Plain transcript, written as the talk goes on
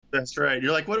That's right.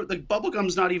 You're like, what? The bubble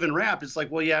gum's not even wrapped. It's like,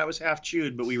 well, yeah, it was half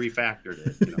chewed, but we refactored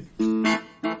it.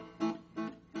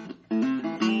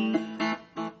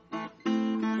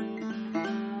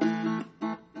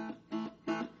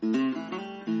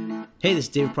 Hey, this is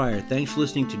Dave Pryor. Thanks for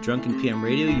listening to Drunken PM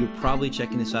Radio. You're probably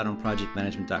checking this out on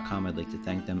projectmanagement.com. I'd like to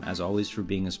thank them, as always, for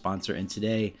being a sponsor. And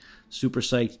today, super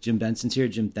psyched, Jim Benson's here.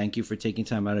 Jim, thank you for taking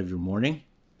time out of your morning.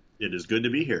 It is good to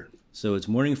be here. So it's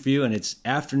morning for you, and it's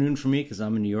afternoon for me because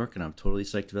I'm in New York, and I'm totally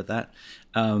psyched about that.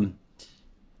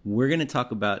 We're going to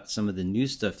talk about some of the new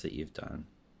stuff that you've done.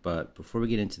 But before we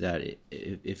get into that,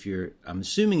 I'm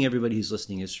assuming everybody who's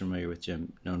listening is familiar with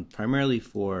Jim, known primarily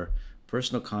for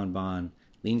personal Kanban,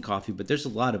 Lean Coffee, but there's a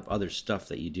lot of other stuff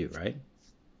that you do, right?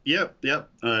 Yep.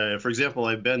 For example,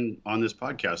 I've been on this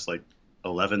podcast like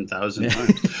 11,000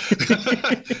 times.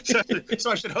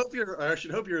 so I should hope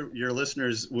your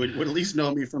listeners would at least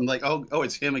know me from like, oh,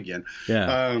 it's him again.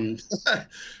 Yeah.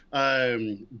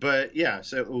 But yeah,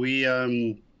 so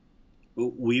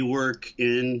we work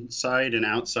inside and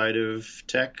outside of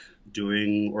tech,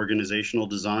 doing organizational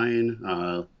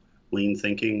design, lean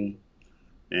thinking,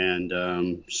 and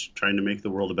trying to make the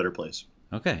world a better place.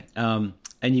 Okay. And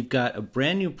you've got a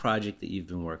brand new project that you've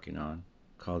been working on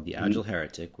called The Agile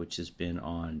Heretic, which has been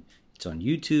it's on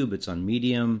YouTube, it's on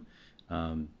Medium,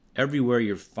 everywhere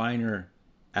your finer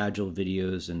Agile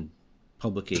videos and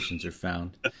publications are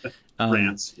found.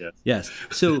 Rants, yes. Yes.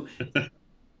 So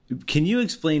can you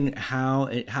explain how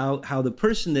the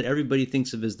person that everybody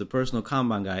thinks of as the personal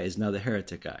Kanban guy is now the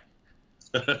heretic guy?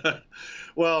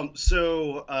 Well,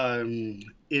 so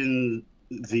in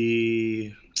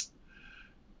the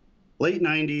late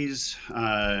 90s,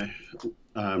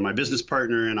 my business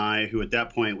partner and I, who at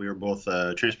that point we were both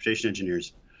transportation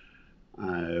engineers,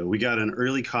 we got an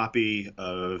early copy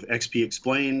of XP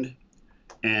Explained.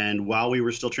 And while we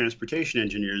were still transportation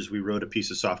engineers, we wrote a piece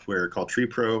of software called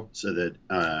TreePro so that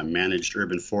managed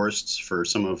urban forests for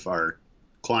some of our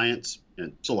clients.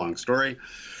 And it's a long story.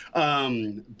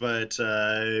 But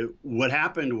what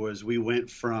happened was we went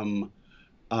from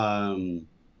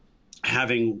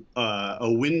having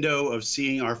a window of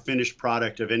seeing our finished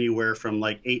product of anywhere from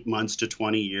like 8 months to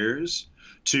 20 years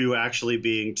to actually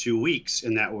being 2 weeks.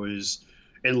 And that was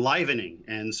enlivening.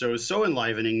 And so it was so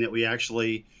enlivening that we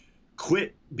actually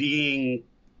quit being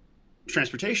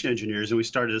transportation engineers and we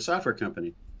started a software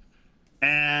company.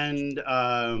 And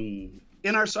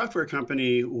in our software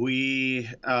company, we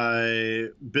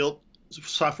built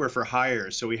software for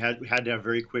hire. So we had to have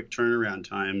very quick turnaround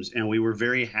times, and we were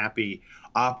very happy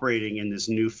operating in this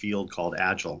new field called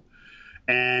Agile.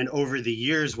 And over the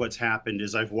years, what's happened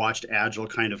is I've watched Agile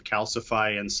kind of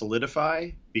calcify and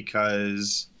solidify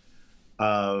because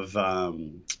of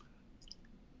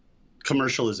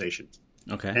commercialization.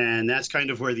 Okay. And that's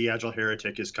kind of where the Agile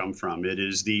Heretic has come from. It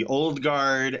is the old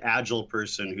guard Agile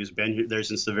person who's been there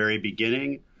since the very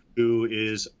beginning, who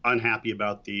is unhappy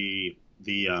about the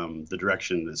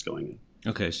direction that's going in.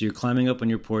 Okay, so you're climbing up on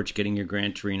your porch, getting your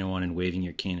Gran Torino on, and waving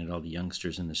your cane at all the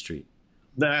youngsters in the street.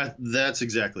 That's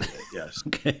exactly it. Yes.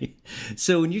 Okay.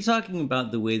 So when you're talking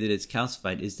about the way that it's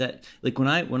calcified, is that like when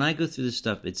I go through this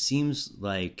stuff, it seems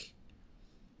like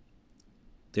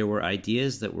there were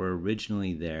ideas that were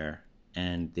originally there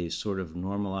and they sort of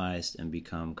normalized and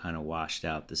become kind of washed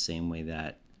out the same way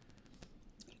that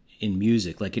in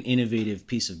music, like an innovative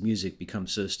piece of music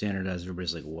becomes so standardized,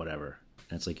 everybody's like, whatever.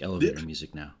 And it's like elevator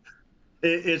music now.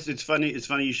 It's funny. It's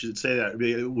funny you should say that.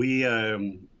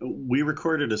 We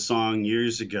recorded a song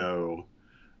years ago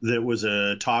that was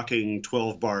a talking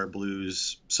 12-bar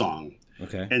blues song.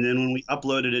 Okay. And then when we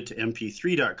uploaded it to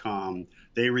mp3.com,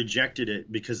 they rejected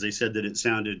it because they said that it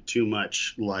sounded too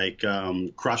much like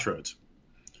Crossroads.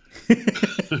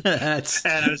 That's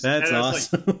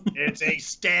awesome. Like, it's a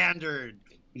standard.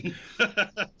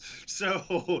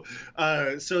 So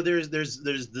there's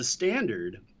the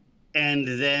standard, and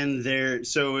then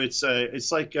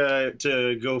it's like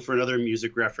to go for another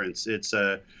music reference. It's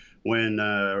when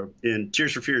in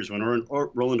Tears for Fears when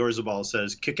Roland Orzabal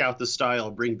says, "Kick out the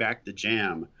style, bring back the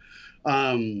jam."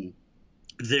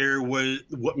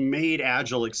 What made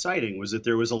Agile exciting was that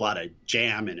there was a lot of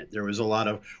jam in it. There was a lot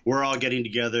of, we're all getting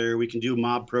together. We can do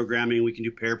mob programming. We can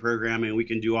do pair programming. We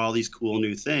can do all these cool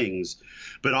new things.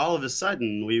 But all of a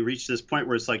sudden, we reached this point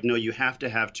where it's like, no, you have to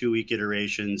have 2-week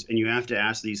iterations, and you have to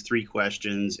ask these 3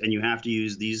 questions, and you have to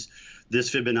use this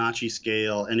Fibonacci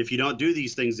scale. And if you don't do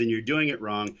these things, then you're doing it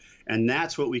wrong. And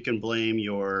that's what we can blame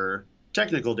your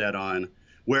technical debt on.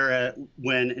 Whereas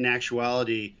when in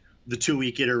actuality, the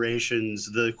 2-week iterations,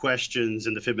 the questions,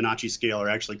 and the Fibonacci scale are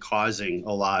actually causing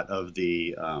a lot of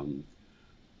the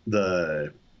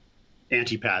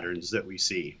anti-patterns that we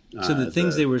see. So the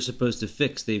things they were supposed to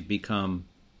fix, they've become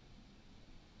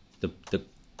the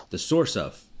the source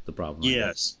of the problem.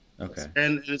 Yes. Okay.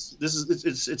 And it's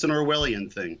an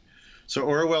Orwellian thing. So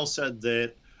Orwell said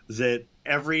that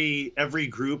every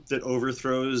group that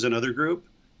overthrows another group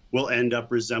will end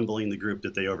up resembling the group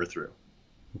that they overthrew.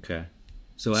 Okay.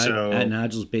 So Ad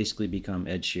Nigel's basically become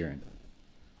Ed Sheeran.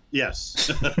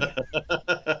 Yes.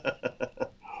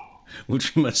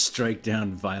 Which we must strike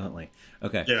down violently.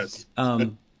 Okay. Yes.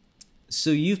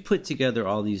 So you've put together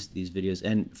all these videos,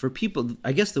 and for people,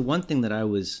 I guess the one thing that I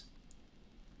was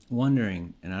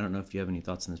wondering, and I don't know if you have any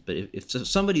thoughts on this, but if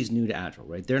somebody's new to Agile,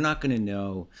 right, they're not going to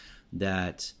know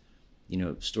that, you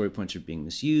know, story points are being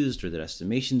misused, or that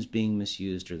estimation's being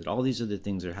misused, or that all these other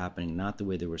things are happening not the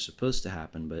way they were supposed to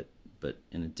happen, but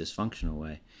in a dysfunctional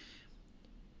way.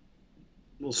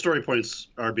 Well, story points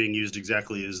are being used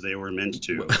exactly as they were meant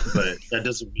to, but that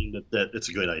doesn't mean that it's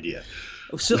a good idea.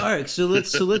 So all right, so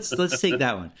let's take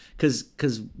that one,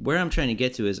 because where I'm trying to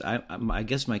get to is I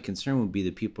guess my concern would be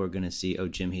that people are going to see, oh,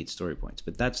 Jim hates story points,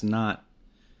 but that's not,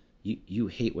 you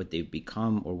hate what they've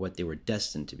become or what they were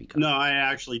destined to become. No, I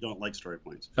actually don't like story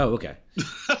points. Oh, okay.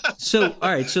 So all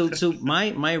right, so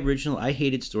my original, I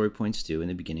hated story points too in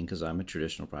the beginning because I'm a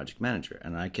traditional project manager,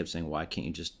 and I kept saying, why can't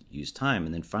you just use time?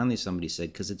 And then finally somebody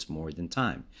said, because it's more than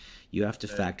time. You have to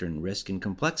factor in risk and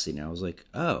complexity. And I was like,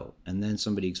 oh. And then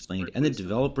somebody explained, and the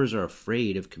developers are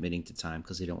afraid of committing to time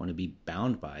because they don't want to be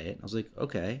bound by it. And I was like,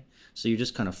 okay. So you're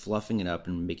just kind of fluffing it up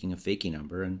and making a fakey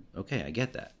number, and okay, I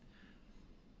get that.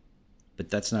 But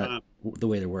that's not the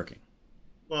way they're working.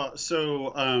 Well,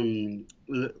 so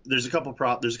there's a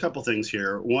couple things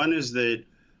here. One is that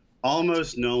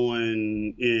almost no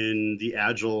one in the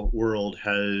Agile world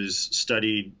has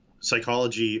studied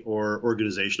psychology or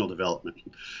organizational development.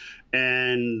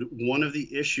 And one of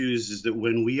the issues is that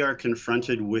when we are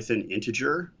confronted with an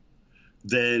integer,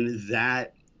 then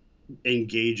that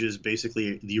engages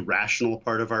basically the rational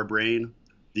part of our brain,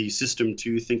 the system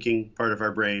two thinking part of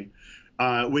our brain,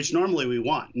 which normally we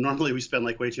want. Normally we spend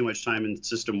like way too much time in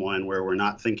system one where we're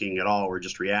not thinking at all, we're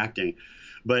just reacting.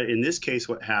 But in this case,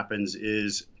 what happens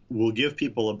is we'll give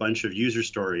people a bunch of user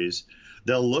stories,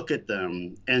 they'll look at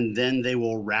them, and then they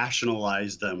will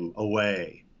rationalize them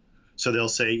away. So they'll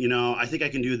say, you know, I think I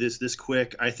can do this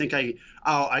quick. I think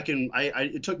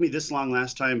it took me this long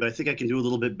last time, but I think I can do a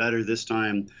little bit better this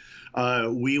time.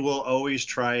 We will always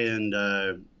try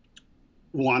and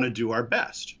want to do our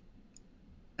best.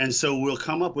 And so we'll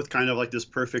come up with kind of like this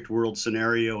perfect world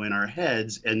scenario in our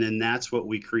heads, and then that's what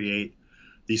we create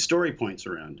these story points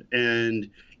around. And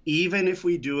even if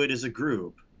we do it as a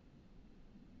group,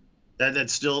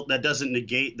 that doesn't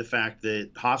negate the fact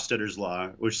that Hofstadter's law,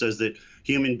 which says that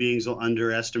human beings will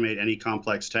underestimate any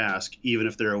complex task, even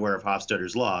if they're aware of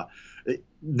Hofstadter's law,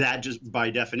 that just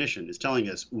by definition is telling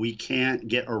us we can't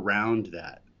get around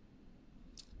that.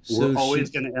 So we're always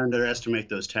going to underestimate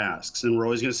those tasks, and we're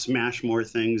always going to smash more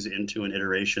things into an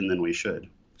iteration than we should.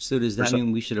 So does that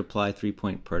mean we should apply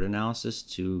 3-point PERT analysis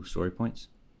to story points?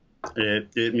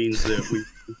 It means that we.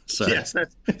 Sorry. Yes,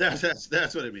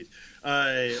 that's what it means.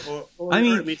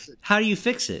 It means how do you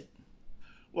fix it?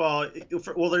 Well,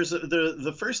 there's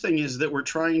the first thing is that we're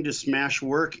trying to smash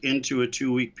work into a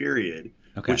 2-week period,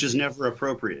 which is never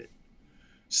appropriate.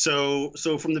 So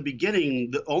from the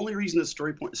beginning, the only reason that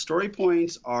story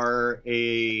points are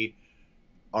a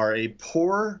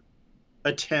poor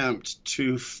attempt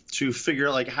to figure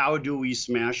out like how do we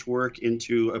smash work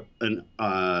into an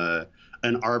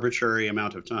arbitrary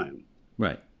amount of time.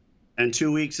 Right. And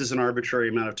 2 weeks is an arbitrary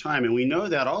amount of time. And we know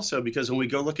that also because when we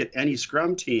go look at any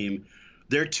Scrum team,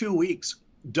 their 2 weeks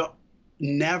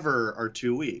never are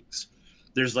 2 weeks.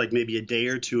 There's like maybe a day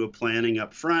or two of planning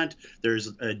up front. There's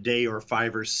a day or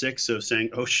 5 or 6 of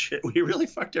saying, oh shit, we really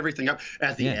fucked everything up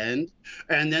at the end.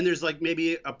 And then there's like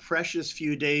maybe a precious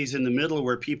few days in the middle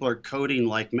where people are coding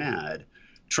like mad,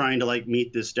 trying to like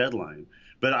meet this deadline.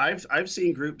 But I've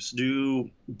seen groups do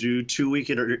 2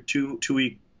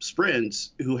 week sprints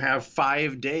who have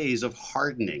 5 days of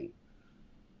hardening.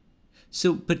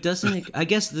 So, but doesn't it? I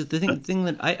guess the thing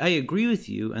that I agree with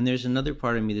you, and there's another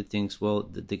part of me that thinks, well,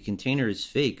 the container is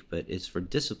fake, but it's for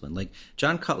discipline. Like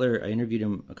John Cutler, I interviewed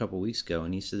him a couple of weeks ago,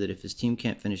 and he said that if his team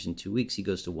can't finish in 2 weeks, he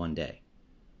goes to 1 day.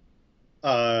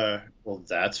 Well,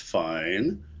 that's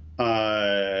fine.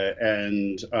 But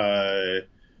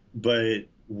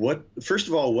first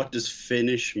of all, what does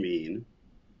finish mean?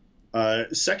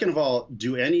 Second of all,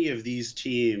 do any of these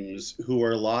teams who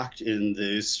are locked in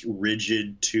this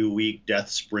rigid 2 week death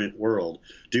sprint world,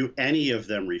 do any of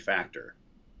them refactor?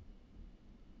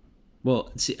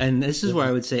 Well, see, and this is where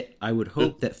I would say I would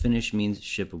hope that finish means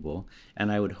shippable,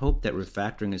 and I would hope that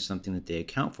refactoring is something that they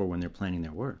account for when they're planning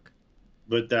their work.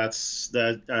 But that's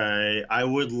that. I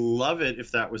would love it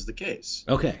if that was the case.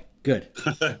 Okay, good.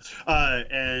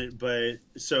 But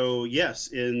so yes,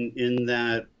 in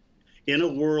that, in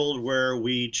a world where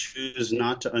we choose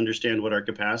not to understand what our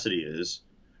capacity is,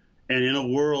 and in a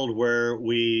world where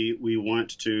we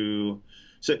want to,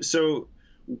 so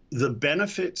the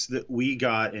benefits that we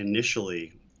got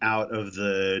initially out of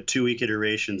the 2-week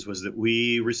iterations was that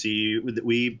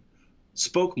we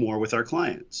spoke more with our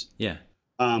clients. Yeah.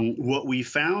 What we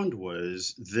found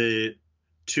was that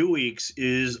 2 weeks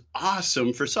is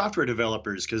awesome for software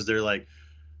developers because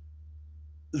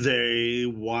they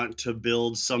want to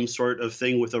build some sort of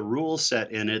thing with a rule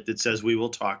set in it that says we will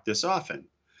talk this often.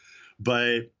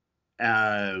 But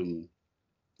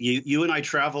you and I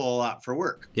travel a lot for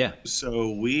work. Yeah.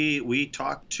 So we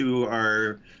talk to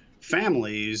our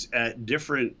families at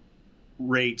different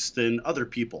rates than other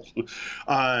people.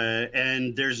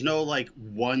 And there's no like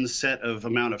one set of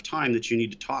amount of time that you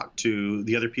need to talk to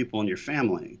the other people in your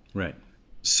family. Right.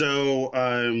 So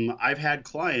I've had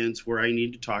clients where I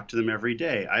need to talk to them every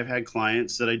day. I've had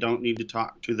clients that I don't need to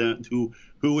talk to them, who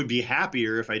would be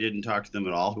happier if I didn't talk to them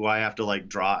at all, who I have to like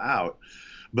draw out.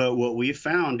 But what we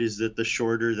found is that the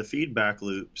shorter the feedback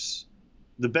loops,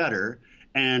 the better,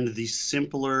 and the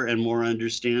simpler and more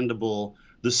understandable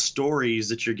the stories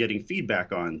that you're getting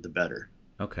feedback on, the better.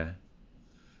 Okay.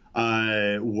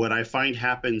 What I find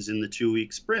happens in the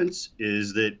 2-week sprints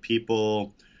is that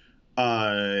people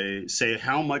say,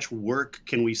 how much work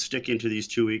can we stick into these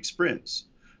 2-week sprints?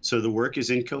 So the work is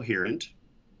incoherent.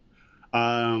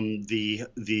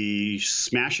 The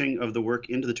smashing of the work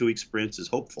into the 2-week sprints is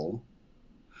hopeful.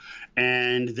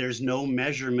 And there's no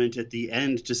measurement at the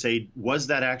end to say, was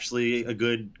that actually a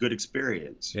good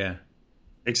experience? Yeah.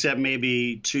 Except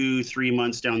maybe 2-3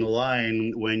 months down the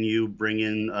line when you bring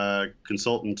in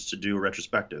consultants to do a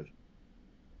retrospective.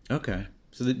 Okay.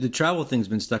 So the travel thing's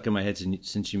been stuck in my head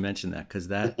since you mentioned that, because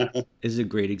that is a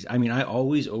great I mean, I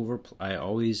always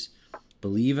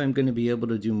believe I'm going to be able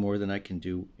to do more than I can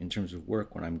do in terms of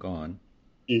work when I'm gone.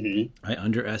 Mm-hmm. I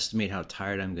underestimate how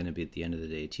tired I'm going to be at the end of the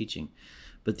day teaching.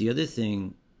 But the other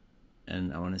thing,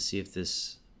 and I want to see if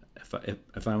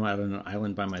I'm out on an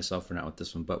island by myself or not with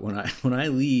this one, but when I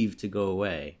leave to go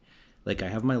away, like I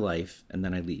have my life and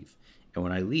then I leave. And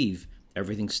when I leave,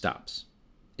 everything stops.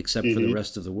 Except for the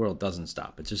rest of the world doesn't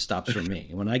stop. It just stops for me.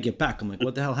 And when I get back, I'm like,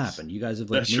 what the hell happened? You guys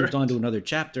have like moved on to another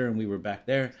chapter and we were back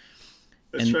there.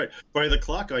 That's right. By the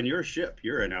clock on your ship,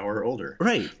 you're an hour older.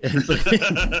 Right.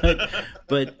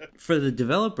 But for the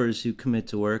developers who commit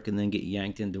to work and then get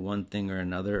yanked into one thing or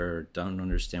another or don't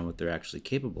understand what they're actually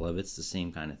capable of, it's the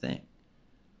same kind of thing.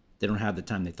 They don't have the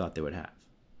time they thought they would have.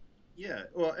 Yeah.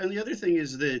 Well, and the other thing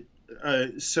is that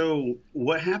so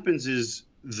what happens is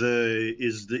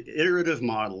the iterative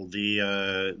model,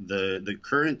 the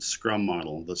current Scrum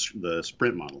model, the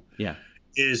sprint model,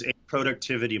 is a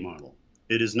productivity model.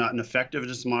 It is not an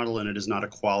effectiveness model, and it is not a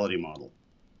quality model.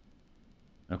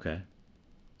 Okay.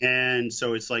 And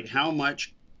so it's like, how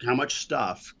much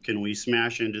stuff can we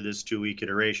smash into this 2-week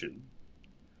iteration?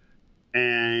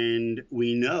 And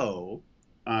we know,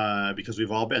 because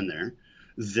we've all been there,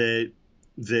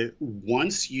 that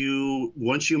once you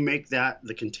make that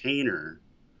the container,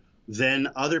 then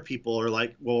other people are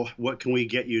like, well, what can we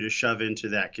get you to shove into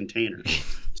that container?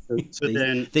 So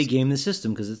then they game the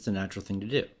system because it's the natural thing to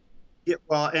do. Yeah,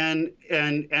 well, and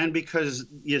because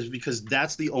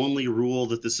that's the only rule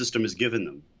that the system has given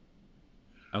them.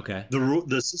 Okay.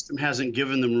 The system hasn't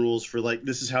given them rules for like,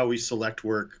 this is how we select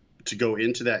work to go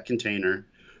into that container.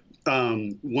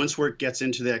 Once work gets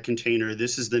into that container,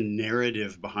 this is the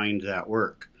narrative behind that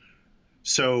work.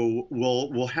 So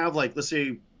we'll have like, let's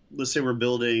say we're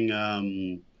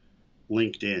building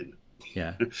LinkedIn.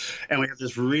 Yeah. And we have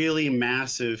this really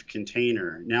massive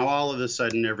container. Now, all of a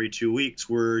sudden, every 2 weeks,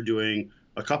 we're doing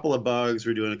a couple of bugs.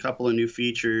 We're doing a couple of new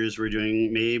features. We're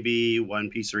doing maybe one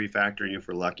piece of refactoring if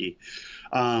we're lucky.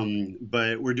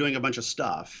 But we're doing a bunch of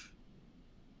stuff.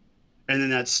 And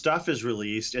then that stuff is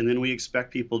released, and then we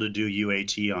expect people to do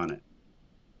UAT on it.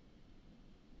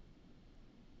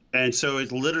 And so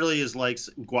it literally is like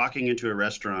walking into a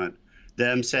restaurant,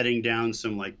 them setting down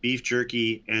some like beef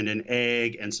jerky and an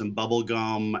egg and some bubble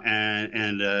gum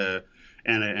and a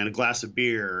glass of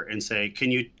beer and say, can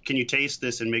you taste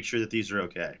this and make sure that these are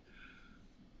okay?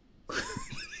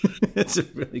 That's a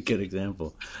really good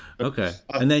example. Okay.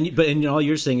 And then all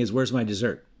you're saying is, where's my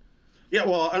dessert? Yeah.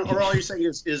 Well, or all you're saying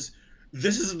is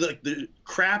this is the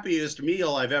crappiest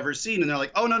meal I've ever seen. And they're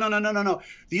like, oh, no, no, no, no, no, no.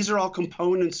 These are all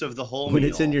components of the whole When meal.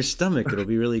 it's in your stomach, it'll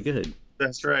be really good.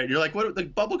 That's right. You're like, what? The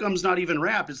bubble gum's not even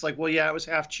wrapped. It's like, well, yeah, it was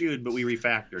half chewed, but we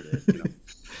refactored it.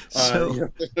 So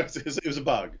it was a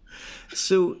bug.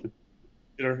 So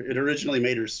It originally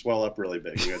made her swell up really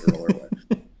big. You had to roll her away.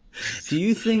 do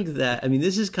you think that, I mean,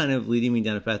 this is kind of leading me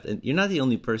down a path, and you're not the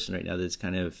only person right now that's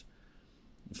kind of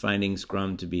finding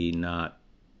Scrum to be not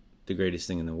the greatest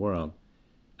thing in the world.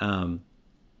 I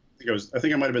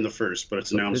think I might have been the first,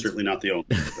 but now I'm certainly not the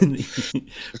only.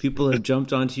 People have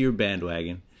jumped onto your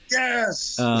bandwagon.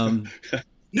 Yes.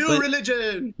 New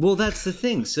religion. Well, that's the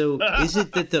thing. So, is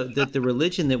it that the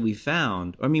religion that we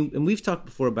found? I mean, and we've talked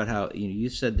before about how you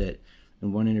said that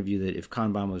in one interview that if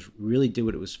Kanban was really did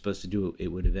what it was supposed to do, it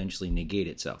would eventually negate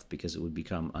itself because it would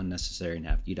become unnecessary and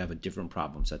you'd have a different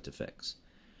problem set to fix.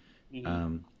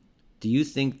 Mm-hmm. Do you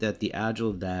think that the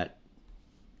Agile that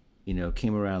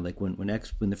came around, like when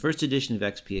the first edition of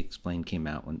XP Explained came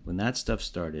out, when that stuff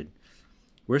started,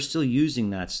 we're still using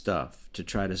that stuff to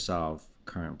try to solve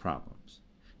current problems.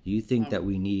 Do you think that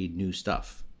we need new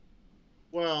stuff?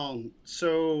 Well,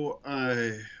 so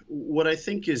what I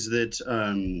think is that,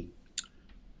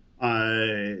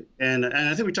 and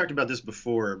I think we talked about this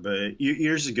before, but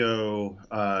years ago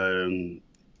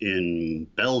in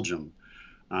Belgium,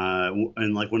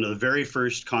 and like one of the very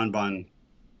first Kanban,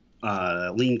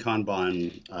 lean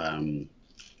Kanban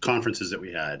conferences that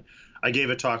we had, I gave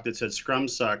a talk that said Scrum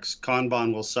sucks,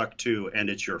 Kanban will suck too, and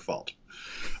it's your fault.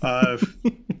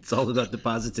 It's all about the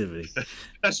positivity.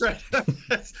 That's right.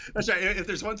 That's right. If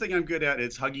there's one thing I'm good at,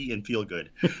 it's huggy and feel good.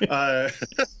 But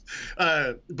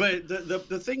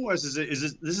the thing was,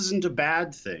 this isn't a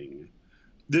bad thing.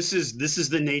 This is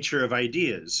the nature of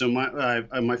ideas. So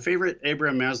my favorite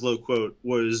Abraham Maslow quote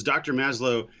was, Dr.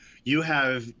 Maslow, you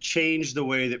have changed the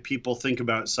way that people think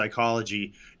about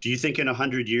psychology. Do you think in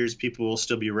 100 years people will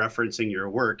still be referencing your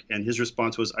work? And his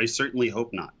response was, I certainly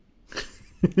hope not.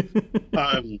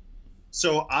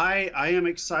 So I am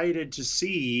excited to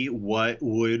see what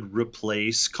would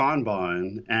replace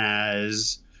Kanban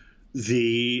as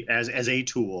a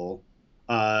tool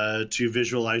to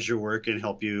visualize your work and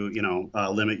help you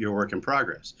limit your work in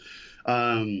progress.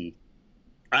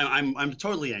 I'm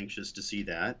totally anxious to see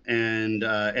that,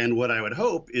 and what I would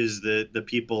hope is that the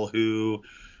people who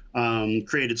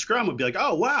created Scrum would be like,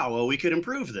 oh wow, well we could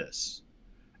improve this.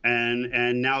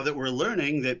 And now that we're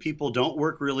learning that people don't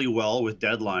work really well with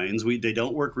deadlines, they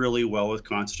don't work really well with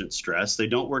constant stress, they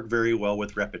don't work very well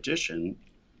with repetition,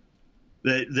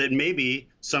 that maybe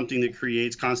something that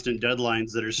creates constant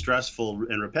deadlines that are stressful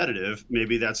and repetitive,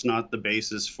 maybe that's not the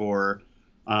basis for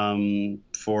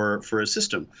a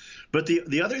system. But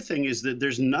the other thing is that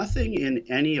there's nothing in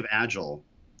any of Agile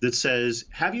that says,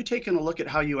 have you taken a look at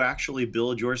how you actually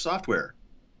build your software?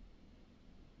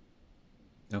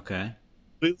 Okay.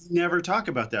 We never talk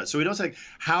about that. So we don't say,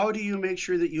 how do you make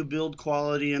sure that you build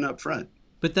quality and upfront?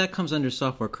 But that comes under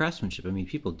software craftsmanship. I mean,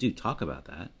 people do talk about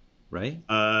that, right?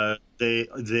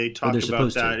 They talk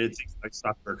about that. It's like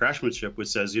software craftsmanship, which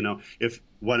says,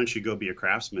 why don't you go be a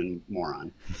craftsman,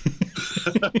 moron?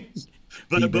 But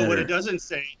what it doesn't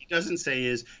say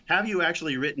is, have you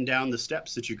actually written down the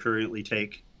steps that you currently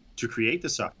take to create the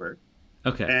software?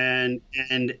 Okay. And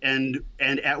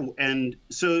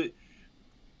so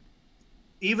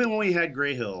even when we had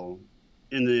Grayhill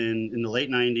in the late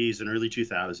 90s and early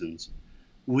 2000s,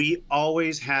 we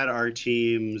always had our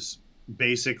teams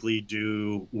basically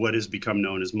do what has become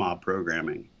known as mob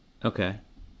programming. Okay.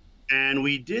 And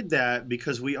we did that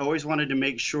because we always wanted to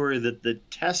make sure that the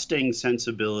testing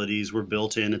sensibilities were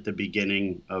built in at the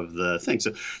beginning of the thing.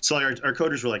 So like our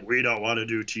coders were like, we don't want to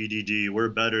do TDD. We're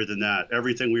better than that.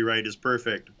 Everything we write is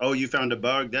perfect. Oh, you found a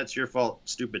bug? That's your fault,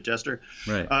 stupid tester.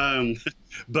 Right.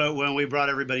 But when we brought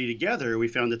everybody together, we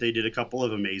found that they did a couple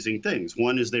of amazing things.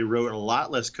 One is they wrote a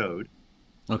lot less code.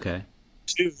 Okay.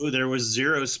 Two, there was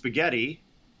zero spaghetti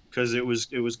because it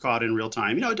was caught in real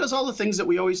time. It does all the things that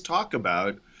we always talk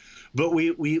about. But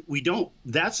we don't.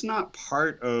 That's not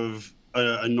part of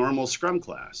a normal Scrum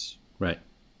class, right?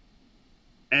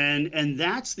 And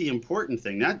that's the important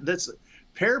thing. That's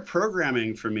pair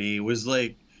programming for me was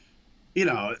like,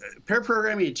 pair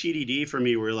programming and TDD for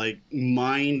me were like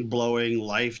mind-blowing,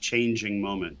 life-changing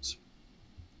moments.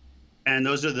 And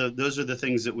those are the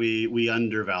things that we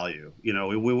undervalue.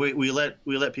 We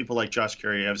let people like Josh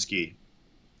Karyevsky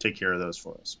take care of those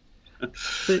for us.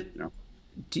 But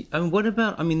what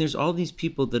about, there's all these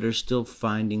people that are still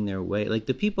finding their way. Like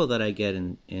the people that I get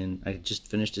in I just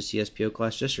finished a CSPO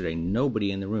class yesterday.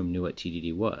 Nobody in the room knew what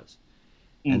TDD was.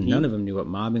 And none of them knew what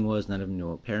mobbing was. None of them knew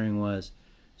what pairing was.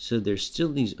 So there's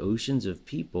still these oceans of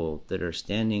people that are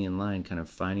standing in line, kind of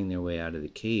finding their way out of the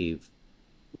cave,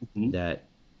 Mhm. that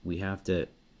we have to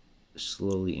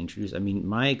slowly introduce. I mean,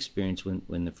 my experience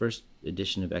when the first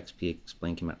edition of XP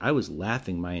Explained came out, I was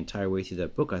laughing my entire way through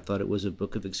that book. I thought it was a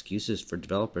book of excuses for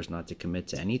developers not to commit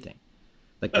to anything.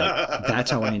 Like that's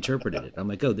how I interpreted it. I'm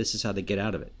like, oh, this is how they get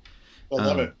out of it. I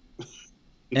love it.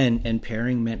 And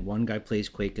pairing meant one guy plays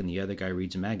Quake and the other guy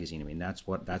reads a magazine. I mean, that's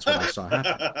what I saw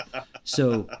happen.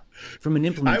 So, from an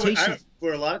implementation,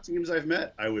 For a lot of teams I've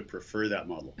met, I would prefer that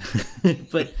model.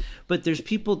 but there's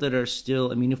people that are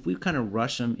still. I mean, if we kind of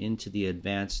rush them into the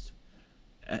advanced,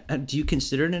 do you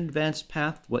consider it an advanced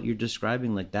path? What you're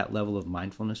describing, like that level of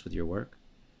mindfulness with your work?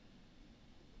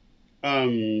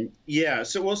 Yeah.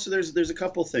 So there's a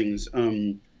couple things.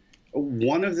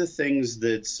 One of the things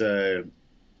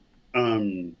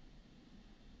um,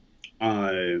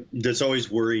 that's always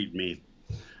worried me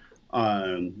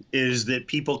is that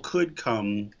people could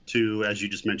come to, as you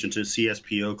just mentioned, to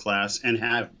CSPO class and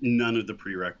have none of the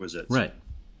prerequisites. Right.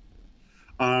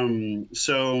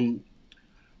 So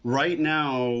right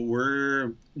now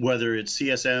whether it's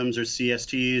CSMs or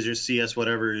CSTs or CS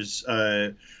whatever's,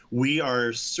 we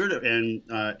are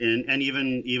and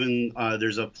even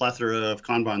there's a plethora of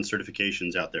Kanban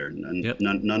certifications out there, and Yep.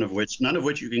 none of which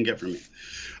you can get from me.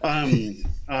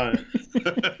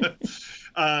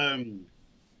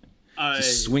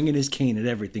 Just swinging his cane at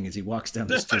everything as he walks down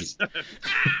the street.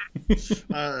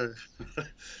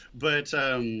 But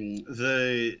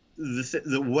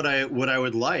what I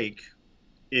would like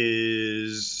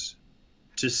is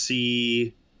to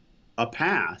see a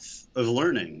path of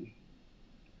learning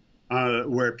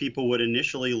where people would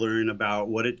initially learn about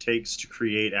what it takes to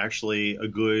create actually a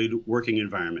good working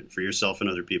environment for yourself and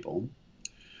other people.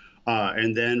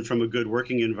 And then from a good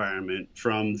working environment,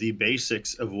 from the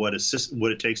basics of what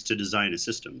it takes to design a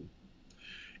system.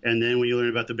 And then when you learn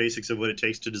about the basics of what it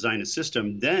takes to design a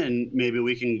system, then maybe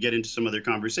we can get into some other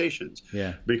conversations.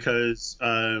 Yeah. Because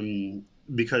we're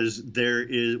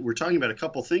talking about a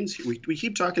couple things. We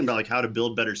keep talking about like how to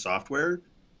build better software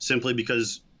simply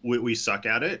because we suck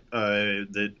at it.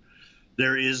 That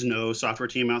there is no software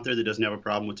team out there that doesn't have a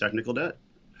problem with technical debt.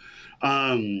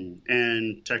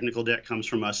 And technical debt comes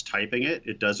from us typing it.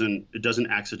 It doesn't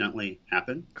accidentally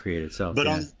happen. Create itself. But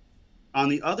yeah. on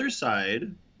the other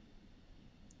side,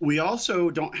 we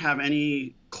also don't have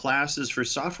any classes for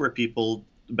software people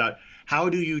about how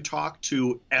do you talk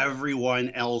to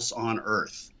everyone else on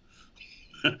Earth.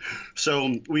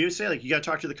 So we would say, like, you got to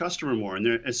talk to the customer more.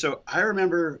 And so I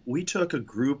remember we took a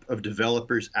group of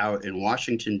developers out in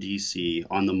Washington, D.C.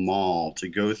 on the mall to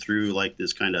go through like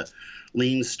this kind of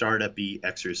lean startup-y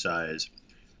exercise.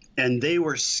 And they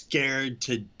were scared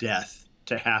to death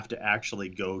to have to actually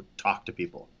go talk to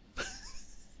people.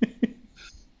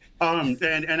 I'm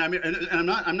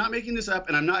not making this up,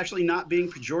 and I'm not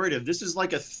being pejorative. This is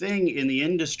like a thing in the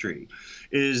industry,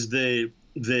 is that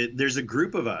there's a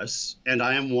group of us, and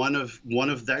I am one of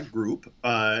that group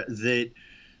that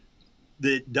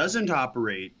doesn't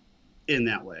operate in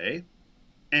that way.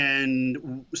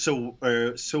 And so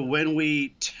when we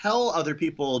tell other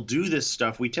people do this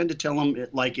stuff, we tend to tell them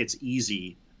like it's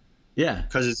easy. Yeah,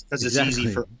 because it's exactly.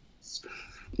 easy for us.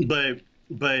 But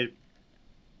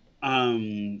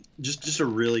just a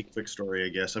really quick story, I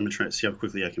guess. I'm gonna try to see how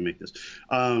quickly I can make this.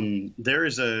 There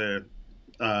is a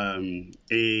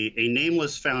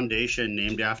nameless foundation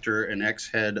named after an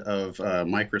ex-head of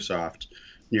Microsoft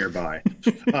nearby,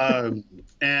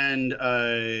 and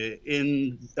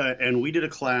we did a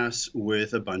class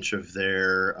with a bunch of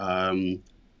their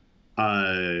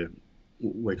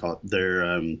what do you call it? Their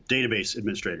database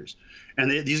administrators.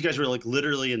 And these guys were like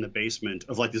literally in the basement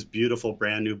of like this beautiful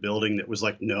brand new building that was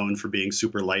like known for being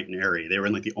super light and airy. They were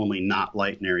in like the only not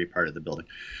light and airy part of the building.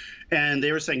 And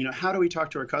they were saying, how do we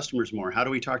talk to our customers more? How do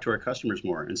we talk to our customers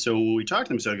more? And so when we talked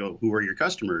to them, so I go, who are your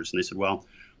customers? And they said, well,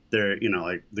 they're,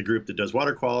 like the group that does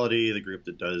water quality, the group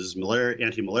that does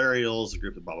anti-malarials, the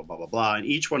group that blah, blah, blah, blah, blah. And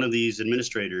each one of these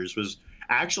administrators was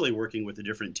actually working with a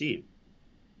different team.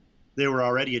 They were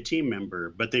already a team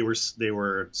member, but they were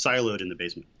siloed in the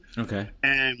basement. Okay.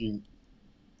 And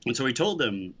so we told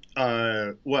them,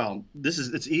 well,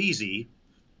 it's easy.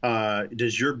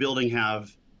 Does your building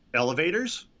have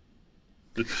elevators?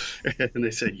 And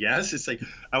they said, yes. It's like,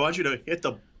 I want you to hit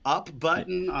the up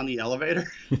button on the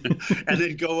elevator and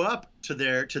then go up to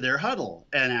their huddle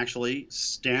and actually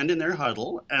stand in their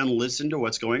huddle and listen to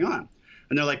what's going on.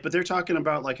 And they're like, but they're talking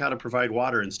about like how to provide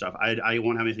water and stuff. I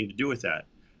won't have anything to do with that.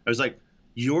 I was like,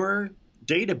 your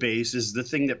database is the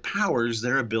thing that powers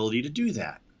their ability to do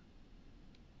that.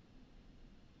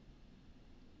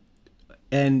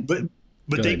 And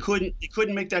But Go ahead. they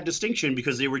couldn't make that distinction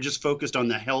because they were just focused on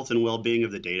the health and well-being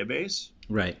of the database.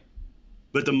 Right.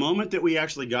 But the moment that we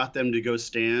actually got them to go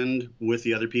stand with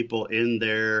the other people in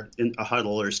a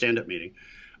huddle or stand-up meeting,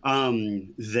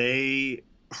 they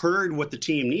heard what the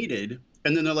team needed,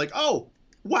 and then they're like, "Oh,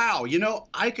 wow,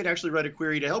 I could actually write a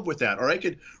query to help with that, or I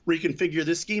could reconfigure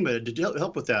this schema to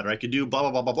help with that, or I could do blah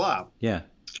blah blah blah blah. Yeah.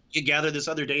 You gather this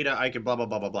other data, I could blah blah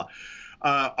blah blah blah."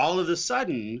 All of a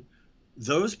sudden,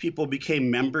 those people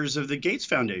became members of the Gates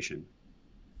Foundation.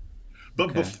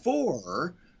 But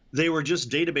before, they were just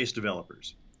database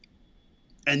developers.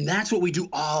 And that's what we do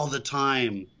all the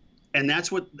time. And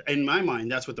that's what, in my mind,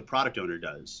 that's what the product owner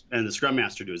does and the Scrum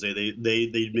Master does.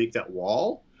 They make that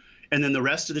wall, and then the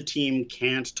rest of the team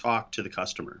can't talk to the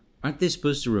customer. Aren't they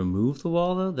supposed to remove the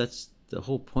wall, though? That's the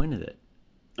whole point of it.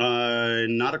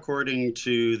 Not according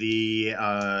to the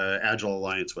Agile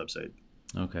Alliance website.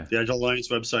 Okay. The Agile Alliance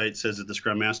website says that the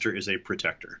Scrum Master is a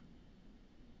protector.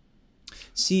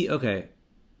 See, okay.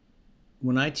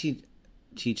 When I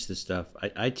teach this stuff,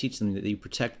 I teach them that you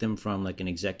protect them from like an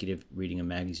executive reading a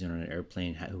magazine on an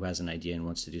airplane who has an idea and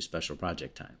wants to do special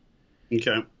project time.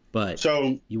 Okay. But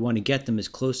so you want to get them as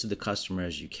close to the customer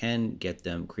as you can, get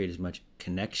them, create as much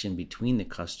connection between the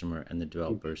customer and the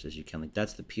developers as you can. Like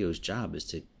that's the PO's job, is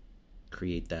to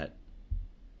create that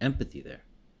empathy there.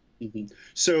 Mm-hmm.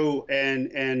 So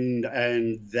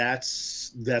and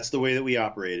that's the way that we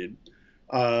operated.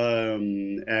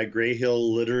 At Gray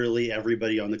Hill, literally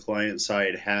everybody on the client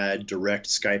side had direct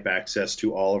Skype access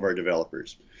to all of our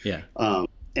developers. Yeah.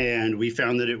 And we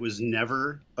found that it was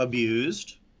never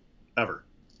abused, ever,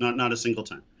 not a single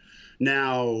time.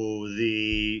 Now,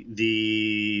 the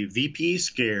VP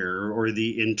scare or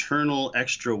the internal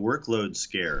extra workload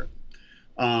scare,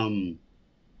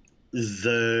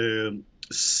 the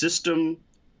system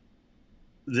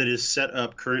that is set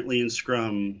up currently in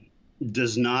Scrum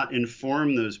does not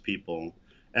inform those people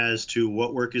as to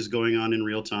what work is going on in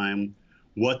real time,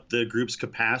 what the group's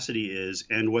capacity is,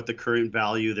 and what the current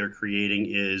value they're creating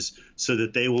is, so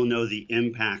that they will know the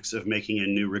impacts of making a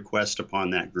new request upon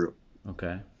that group.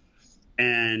 Okay.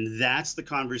 And that's the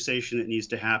conversation that needs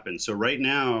to happen. So right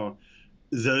now,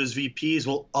 those VPs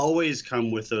will always come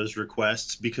with those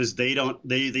requests because they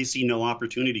see no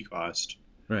opportunity cost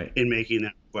in making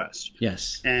that request.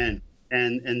 Yes. And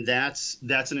that's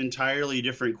an entirely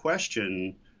different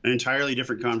question, an entirely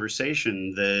different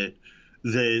conversation that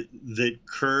the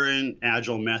current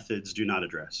Agile methods do not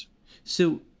address.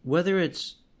 So whether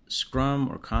it's Scrum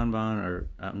or Kanban, or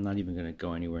I'm not even going to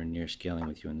go anywhere near scaling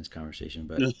with you in this conversation,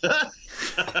 but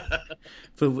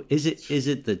is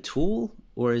it the tool,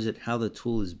 or is it how the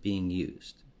tool is being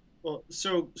used? Well,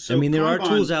 so I mean, there are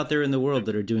tools out there in the world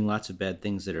that are doing lots of bad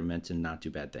things that are meant to not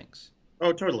do bad things.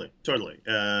 Oh, totally.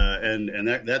 And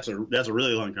that's a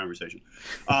really long conversation.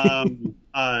 But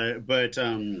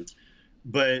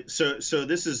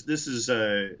this is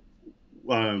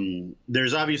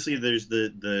there's obviously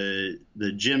the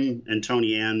Jim and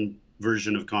Tony Ann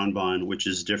version of Kanban, which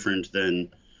is different than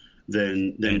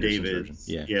David's.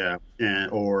 Yeah.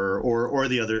 Or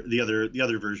the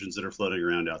other versions that are floating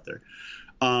around out there.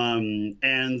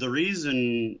 And the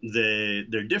reason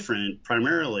they're different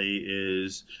primarily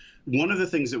is one of the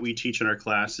things that we teach in our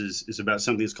classes is about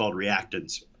something that's called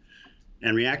reactance.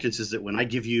 And reactance is that when I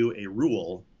give you a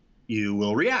rule, you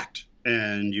will react,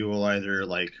 and you will either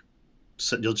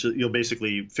you'll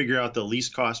basically figure out the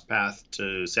least cost path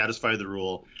to satisfy the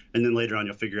rule, and then later on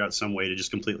you'll figure out some way to just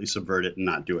completely subvert it and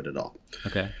not do it at all.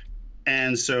 Okay.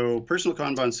 And so personal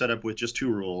Kanban set up with just 2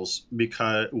 rules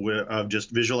because of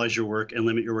just visualize your work and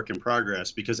limit your work in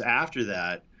progress, because after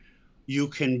that you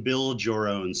can build your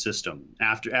own system.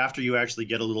 After you actually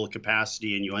get a little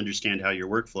capacity and you understand how your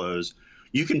work flows,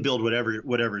 you can build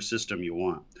whatever system you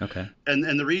want. Okay.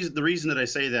 And the reason that I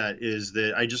say that is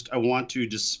that I want to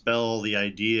dispel the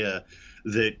idea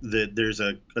that there's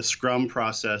a Scrum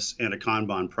process and a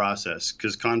Kanban process,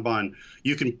 because Kanban,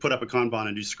 you can put up a Kanban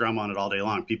and do Scrum on it all day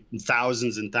long.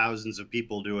 Thousands and thousands of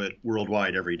people do it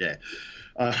worldwide every day.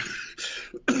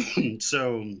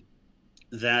 So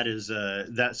that is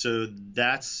that. So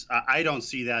that's I don't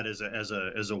see that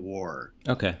as a war.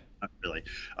 Okay. Not really.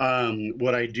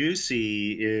 What I do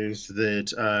see is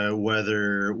that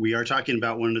whether we are talking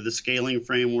about one of the scaling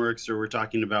frameworks or we're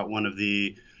talking about one of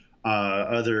the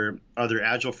other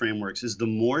Agile frameworks, is the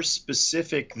more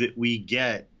specific that we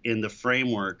get in the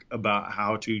framework about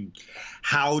how to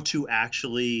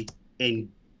actually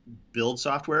build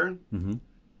software, mm-hmm.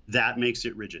 that makes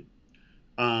it rigid.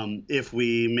 If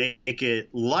we make it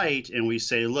light and we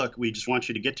say, look, we just want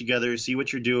you to get together, see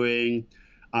what you're doing,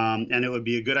 And it would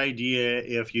be a good idea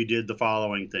if you did the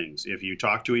following things. If you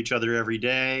talked to each other every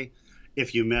day,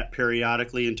 if you met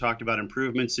periodically and talked about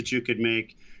improvements that you could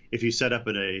make, if you set up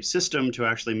a system to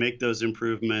actually make those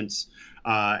improvements,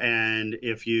 and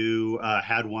if you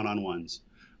had one-on-ones.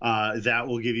 That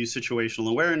will give you situational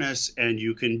awareness, and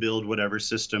you can build whatever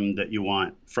system that you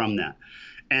want from that.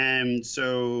 And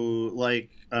so, like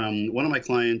one of my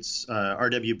clients,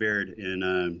 R.W. Baird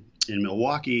in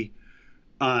Milwaukee,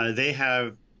 they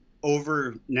have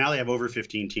over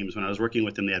 15 teams. When I was working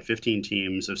with them, they had 15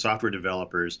 teams of software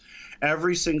developers.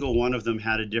 Every single one of them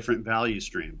had a different value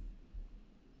stream.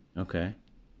 Okay.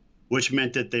 Which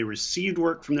meant that they received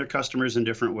work from their customers in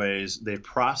different ways. They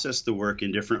processed the work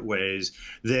in different ways.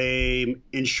 They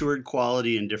ensured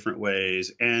quality in different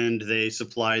ways, and they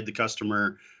supplied the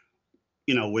customer,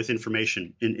 with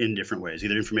information in different ways,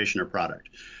 either information or product.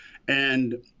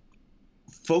 And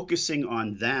focusing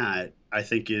on that, I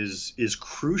think, is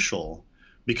crucial,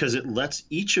 because it lets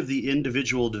each of the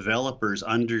individual developers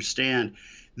understand,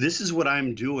 this is what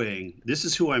I'm doing. This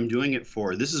is who I'm doing it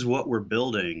for. This is what we're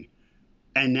building.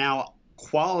 And now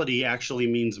quality actually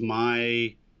means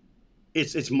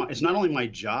it's not only my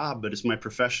job, but it's my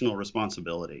professional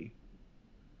responsibility.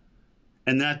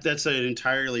 And that's an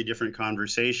entirely different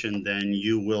conversation than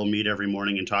you will meet every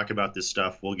morning and talk about this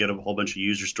stuff. We'll get a whole bunch of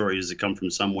user stories that come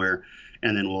from somewhere,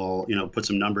 and then we'll, put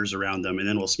some numbers around them, and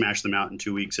then we'll smash them out in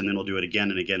 2 weeks, and then we'll do it again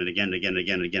and again and again and again and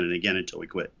again and again and again until we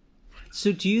quit.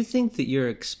 So do you think that you're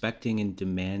expecting and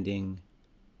demanding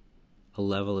a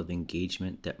level of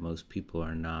engagement that most people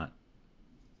are not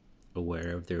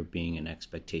aware of there being an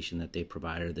expectation that they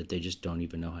provide, or that they just don't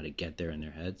even know how to get there in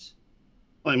their heads?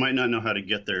 Well, they might not know how to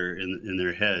get there in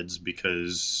their heads,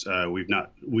 because we've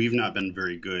not been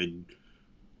very good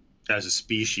as a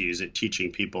species at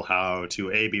teaching people how to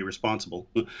be responsible,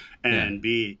 and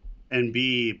B,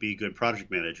 be good project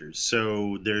managers.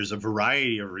 So there's a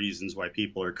variety of reasons why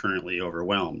people are currently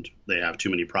overwhelmed. They have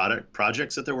too many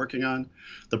projects that they're working on.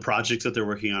 The projects that they're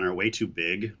working on are way too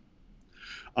big.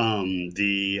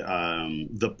 The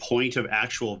point of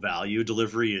actual value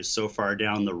delivery is so far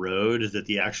down the road that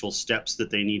the actual steps that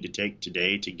they need to take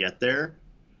today to get there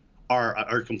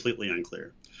are completely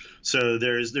unclear. So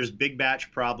there's big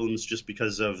batch problems just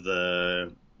because of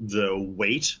the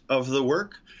weight of the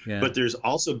work, but there's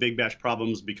also big batch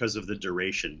problems because of the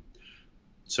duration.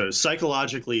 So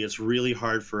psychologically, it's really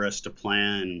hard for us to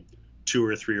plan 2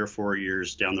 or 3 or 4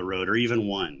 years down the road, or even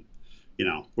one.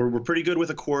 We're pretty good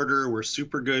with a quarter. We're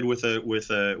super good with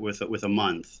a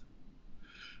month.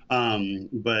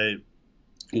 But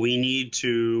we need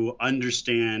to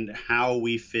understand how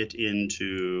we fit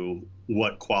into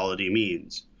what quality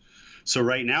means. So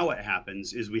right now what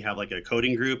happens is we have like a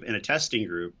coding group and a testing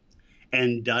group,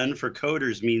 and done for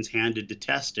coders means handed to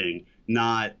testing,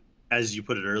 not, as you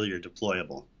put it earlier,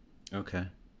 deployable. Okay.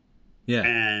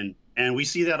 Yeah. And we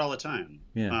see that all the time.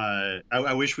 Yeah.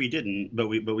 I wish we didn't, but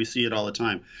we see it all the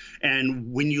time.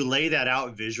 And when you lay that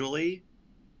out visually,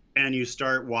 and you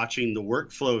start watching the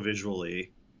workflow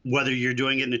visually, whether you're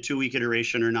doing it in a 2-week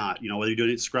iteration or not, whether you're doing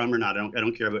it in Scrum or not, I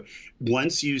don't care. But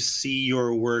once you see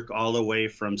your work all the way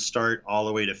from start all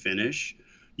the way to finish,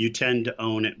 you tend to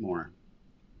own it more.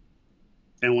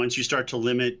 And once you start to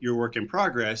limit your work in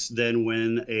progress, then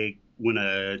when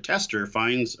a tester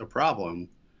finds a problem,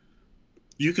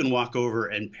 you can walk over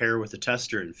and pair with the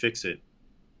tester and fix it.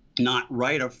 Not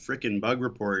write a freaking bug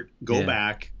report, go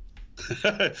back,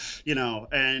 and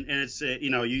it's,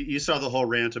 you saw the whole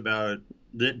rant about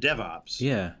the DevOps.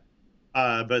 Yeah.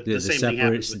 But the same thing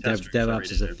happens with testers.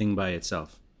 DevOps is a thing by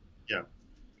itself. Yeah.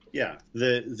 Yeah.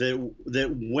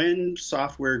 That when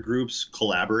software groups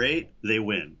collaborate, they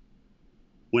win.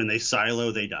 When they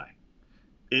silo, they die.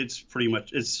 It's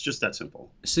just that simple.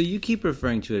 So you keep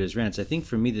referring to it as rants. I think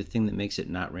for me, the thing that makes it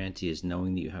not ranty is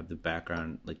knowing that you have the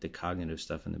background, like the cognitive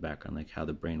stuff in the background, like how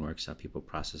the brain works, how people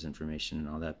process information and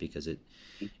all that, because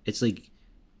it's like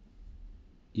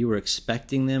you were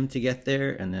expecting them to get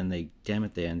there, and then they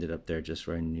ended up there just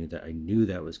where I knew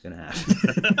that was going to happen.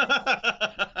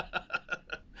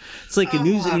 It's like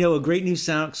a great new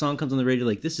song comes on the radio,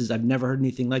 like I've never heard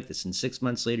anything like this. And 6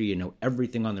 months later,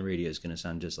 everything on the radio is going to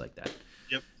sound just like that.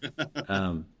 Yep.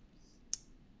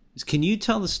 Can you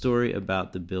tell the story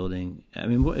about the building? I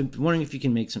mean, I'm wondering if you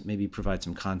can maybe provide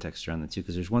some context around that too,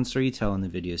 because there's one story you tell in the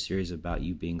video series about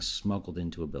you being smuggled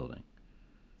into a building.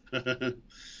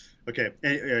 Okay,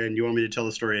 and you want me to tell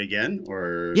the story again,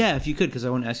 or? Yeah, if you could, because I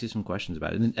want to ask you some questions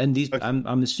about it. And these, okay.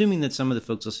 I'm assuming that some of the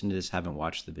folks listening to this haven't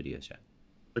watched the videos yet.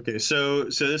 Okay, so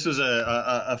this was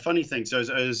a funny thing. So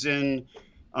I was in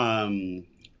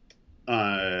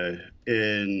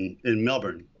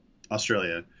Melbourne,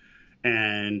 Australia,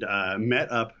 and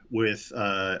met up with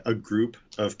a group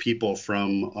of people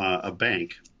from a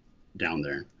bank down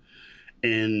there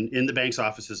in the bank's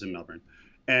offices in Melbourne.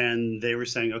 And they were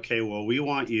saying, okay, well, we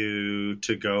want you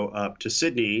to go up to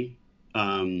Sydney,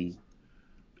 and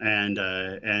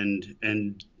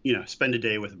spend a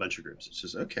day with a bunch of groups. It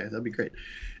says, okay, that'd be great.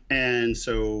 And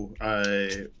so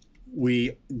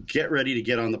we get ready to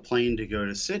get on the plane to go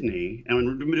to Sydney, and we're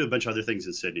going to do a bunch of other things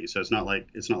in Sydney. So it's not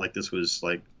like this was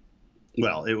like,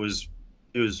 well, it was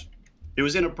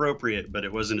inappropriate, but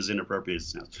it wasn't as inappropriate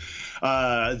as it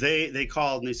sounds. They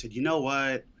called and they said, you know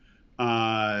what?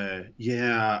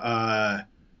 Your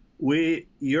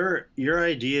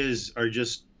ideas are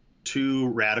just too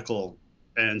radical,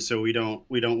 and so we don't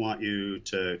want you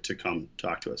to come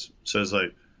talk to us. So it's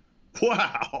like,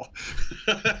 wow.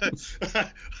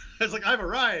 It's like, I've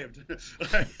arrived.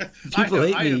 People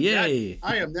hate me. Yay.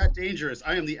 I am that dangerous.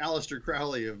 I am the Aleister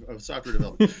Crowley of software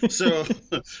development. So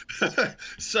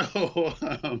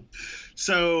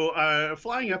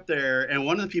flying up there, and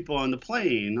one of the people on the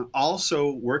plane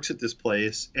also works at this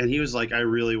place, and he was like, I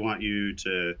really want you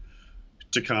to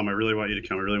come. I really want you to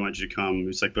come. I really want you to come.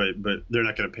 He's like, but they're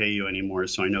not going to pay you anymore,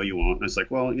 so I know you won't. And I was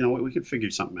like, well, you know what? We could figure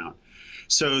something out.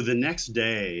 So the next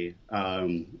day,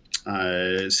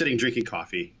 sitting drinking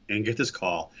coffee, and get this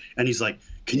call, and he's like,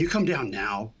 "Can you come down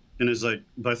now?" And I was like,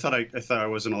 "But I thought I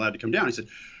wasn't allowed to come down." He said,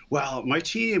 "Well, my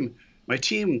team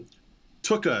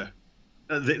took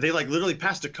they like literally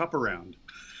passed a cup around,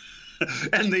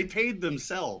 and they paid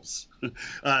themselves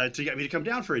to get me to come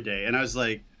down for a day." And I was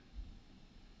like,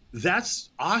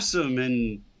 "That's awesome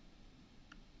and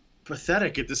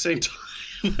pathetic at the same time."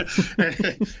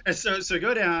 and so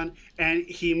go down, and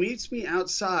he meets me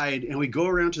outside, and we go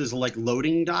around to this like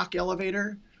loading dock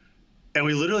elevator, and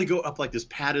we literally go up like this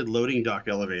padded loading dock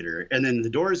elevator, and then the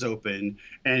doors open,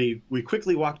 and we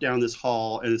quickly walk down this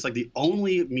hall, and it's like the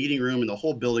only meeting room in the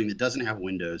whole building that doesn't have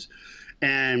windows.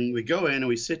 And we go in and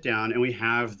we sit down and we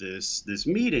have this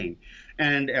meeting.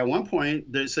 And at one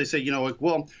point, they say, you know, like,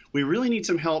 well, we really need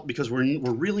some help because we're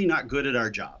really not good at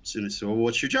our jobs. And I said, well,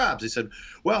 what's your jobs? They said,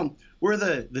 well, we're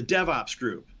the DevOps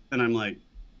group. And I'm like,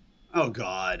 oh,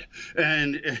 God.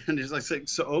 And he's like,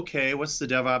 so, okay, what's the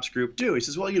DevOps group do? He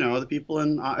says, well, you know, the people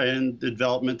in the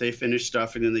development, they finish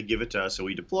stuff and then they give it to us and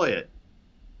we deploy it.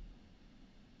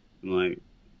 I'm like,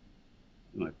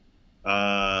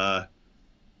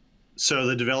 so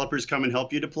the developers come and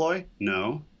help you deploy?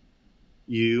 No.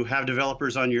 You have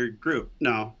developers on your group?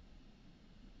 No.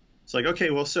 It's like, okay,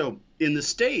 well, so in the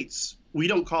States, we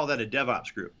don't call that a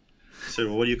DevOps group. So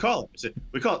well, what do you call it? I said,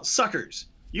 we call it suckers.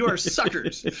 You are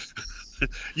suckers.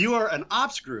 You are an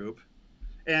ops group.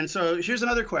 And so here's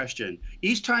another question.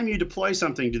 Each time you deploy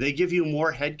something, do they give you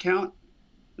more headcount?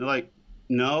 They're like,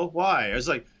 no. Why? I was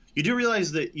like, you do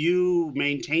realize that you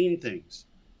maintain things.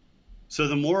 So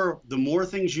the more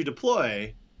things you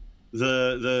deploy,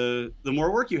 the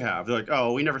more work you have. They're like,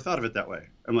 oh, we never thought of it that way.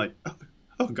 I'm like,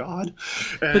 oh God.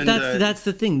 And, but that's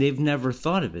the thing. They've never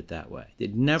thought of it that way.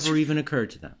 It never even occurred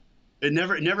to them. It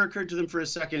never occurred to them for a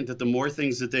second that the more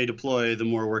things that they deploy, the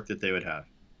more work that they would have.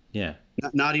 Yeah.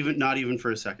 Not even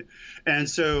for a second. And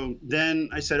so then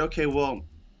I said, okay, well,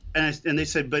 and they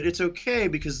said, but it's okay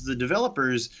because the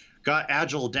developers got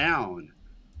Agile down,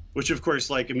 which of course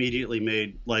like immediately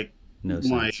made like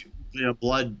my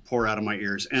blood pour out of my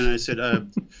ears. And I said,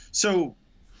 so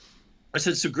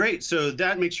great. So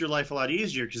that makes your life a lot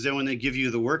easier because then when they give you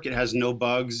the work, it has no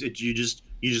bugs. You just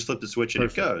flip the switch and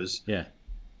Perfect. It goes. Yeah.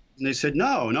 And they said,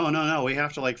 no. We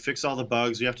have to like fix all the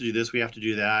bugs. We have to do this. We have to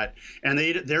do that. And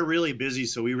they're really busy,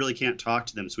 so we really can't talk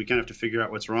to them. So we kind of have to figure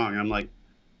out what's wrong. And I'm like,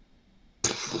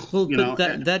 well,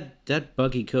 that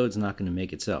buggy code's not going to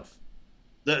make itself.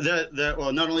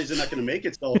 Well, not only is it not going to make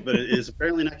itself, but it is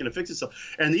apparently not going to fix itself.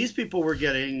 And these people were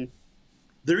getting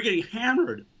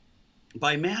hammered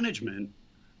by management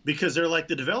because they're like,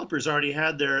 the developers already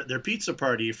had their pizza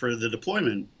party for the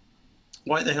deployment.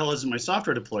 Why the hell isn't my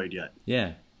software deployed yet?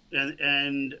 Yeah.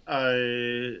 And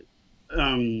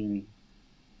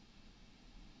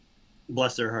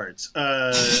bless their hearts.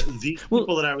 These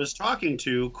people that I was talking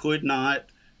to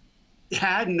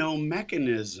had no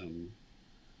mechanism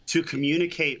to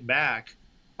communicate back.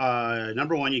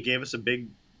 Number one, you gave us a big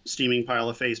steaming pile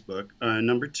of Facebook.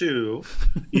 Number two,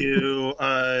 you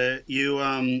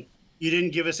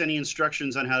didn't give us any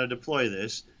instructions on how to deploy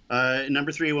this.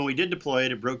 Number three, when we did deploy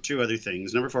it, it broke two other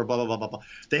things. Number four, blah, blah, blah, blah, blah.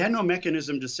 They had no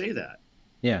mechanism to say that.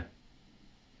 Yeah.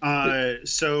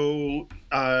 So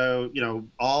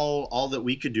all that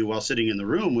we could do while sitting in the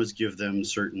room was give them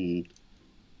certain,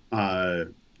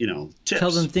 tips.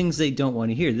 Tell them things they don't want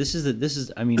to hear.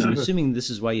 I mean, I'm assuming this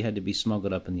is why you had to be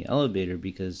smuggled up in the elevator,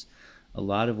 because a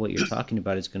lot of what you're talking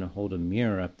about is going to hold a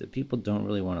mirror up that people don't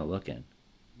really want to look in.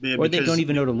 Yeah, or they don't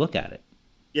even know to look at it.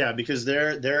 Yeah, because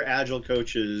their agile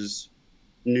coaches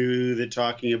knew that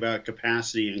talking about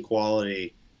capacity and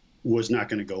quality was not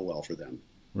going to go well for them.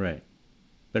 Right.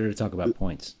 Better to talk about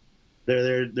points.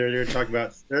 They're there to talk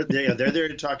about they're there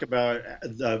to talk about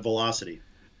velocity.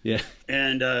 Yeah.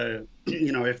 And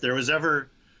if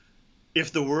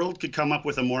the world could come up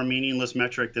with a more meaningless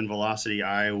metric than velocity,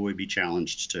 I would be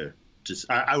challenged to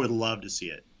I would love to see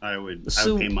it. I would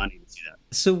pay money to see that.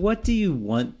 So what do you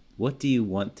want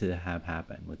to have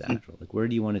happen with Agile? Like, where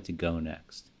do you want it to go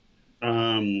next?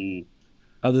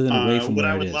 Other than away from what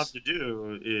where I would it is. love to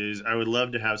do is I would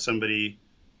love to have somebody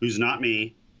who's not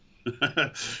me.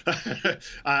 And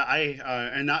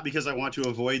not because I want to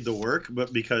avoid the work,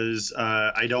 but because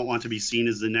I don't want to be seen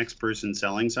as the next person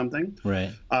selling something.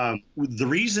 Right. The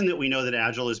reason that we know that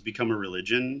Agile has become a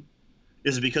religion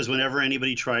is because whenever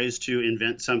anybody tries to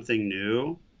invent something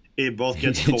new, it both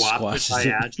gets co-opted by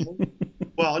Agile.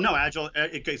 Well, no, Agile,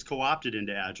 it gets co-opted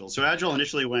into Agile. So Agile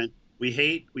initially went, we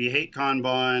hate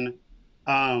Kanban.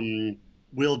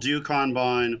 We'll do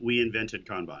Kanban. We invented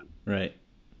Kanban. Right.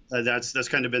 That's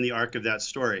kind of been the arc of that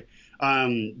story.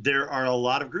 There are a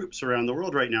lot of groups around the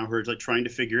world right now who are like trying to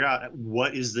figure out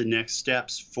what is the next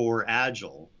steps for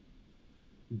Agile,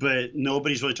 but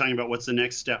nobody's really talking about what's the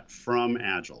next step from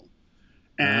Agile.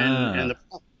 And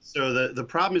the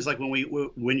problem is, like,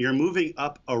 when you're moving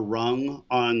up a rung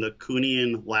on the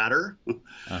Kuhnian ladder,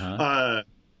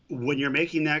 when you're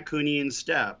making that Kuhnian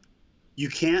step, you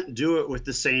can't do it with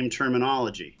the same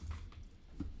terminology.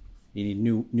 You need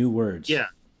new words. Yeah,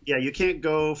 you can't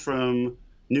go from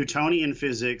Newtonian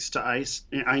physics to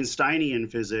Einsteinian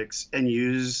physics and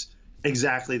use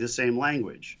exactly the same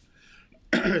language.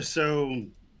 So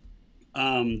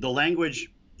the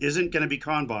language isn't going to be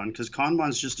Kanban, because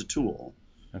Kanban's just a tool.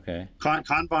 Okay.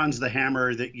 Kanban's the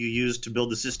hammer that you used to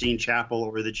build the Sistine Chapel,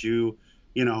 or that you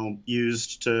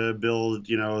used to build,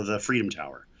 the Freedom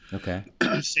Tower. Okay.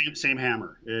 Same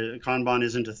hammer. Kanban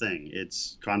isn't a thing.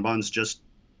 Kanban's just.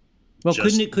 Well,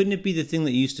 couldn't it be the thing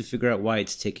that you used to figure out why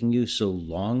it's taking you so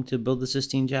long to build the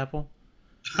Sistine Chapel?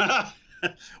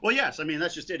 Well, yes. I mean,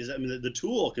 that's just it. I mean, the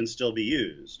tool can still be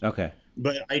used. Okay.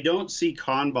 But I don't see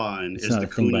Kanban as the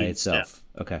thing by Kuhnian itself. Step.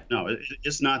 Okay. No,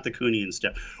 it's not the Kuhnian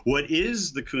step. What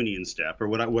is the Kuhnian step, or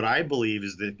what I believe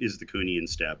is the Kuhnian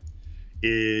step,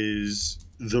 is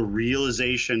the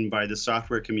realization by the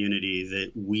software community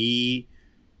that we,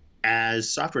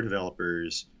 as software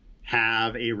developers,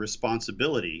 have a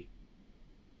responsibility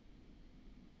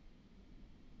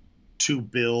to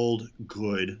build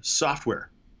good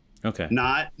software. Okay.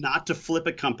 Not to flip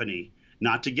a company,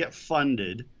 not to get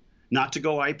funded, not to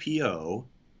go IPO.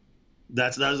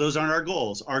 Those aren't our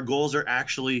goals. Our goals are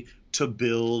actually to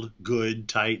build good,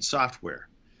 tight software.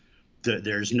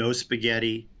 There's no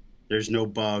spaghetti. There's no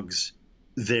bugs.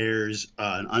 There's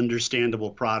an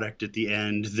understandable product at the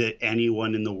end that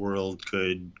anyone in the world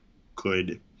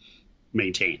could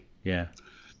maintain. Yeah.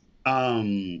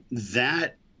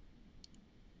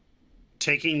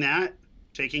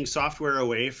 Taking software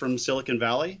away from Silicon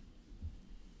Valley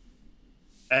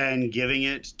and giving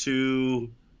it to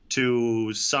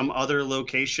some other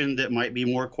location that might be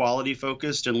more quality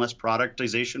focused and less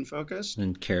productization focused,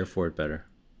 and care for it better.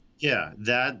 Yeah,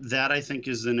 that I think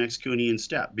is the next Kuhnian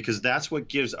step, because that's what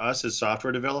gives us as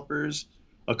software developers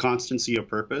a constancy of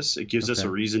purpose. It gives us a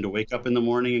reason to wake up in the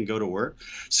morning and go to work.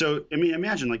 So, I mean,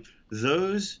 imagine, like,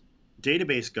 those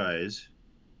database guys,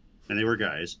 and they were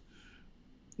guys,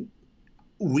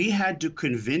 we had to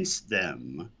convince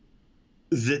them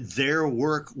that their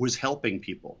work was helping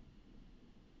people.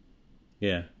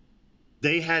 Yeah.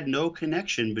 They had no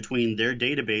connection between their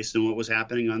database and what was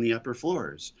happening on the upper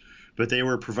floors, but they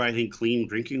were providing clean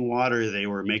drinking water. They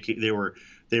were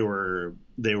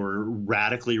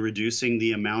radically reducing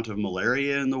the amount of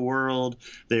malaria in the world.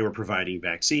 They were providing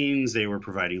vaccines. They were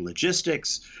providing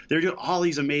logistics. They were doing all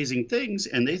these amazing things,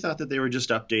 and they thought that they were just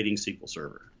updating SQL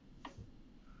Server.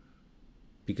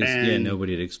 Because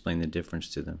nobody had explained the difference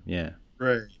to them. Yeah.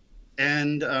 Right.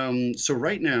 And so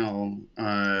right now,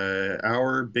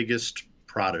 our biggest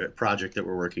project that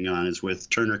we're working on is with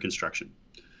Turner Construction.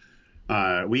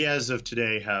 We, as of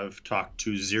today, have talked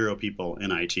to 0 people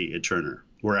in IT at Turner.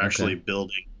 We're actually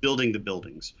building the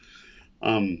buildings,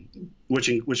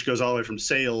 which goes all the way from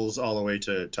sales all the way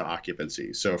to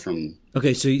occupancy. So from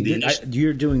so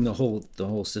you're doing the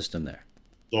whole system there.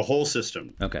 The whole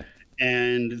system. Okay.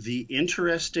 And the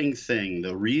interesting thing,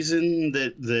 the reason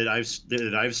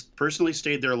that I've personally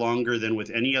stayed there longer than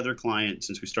with any other client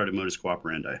since we started Modus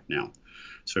Cooperandi now.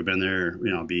 So I've been there,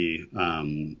 now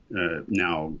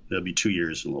it'll be 2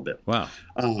 years in a little bit. Wow.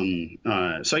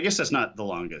 So I guess that's not the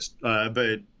longest,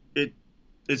 but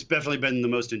it's definitely been the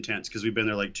most intense because we've been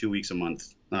there like 2 weeks a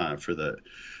month for the.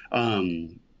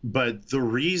 But the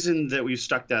reason that we've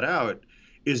stuck that out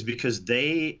is because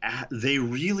they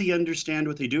really understand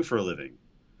what they do for a living.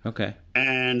 Okay.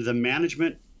 And the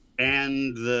management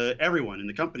and everyone in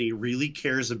the company really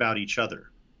cares about each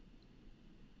other.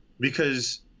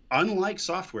 Because unlike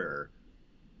software,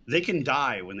 they can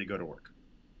die when they go to work.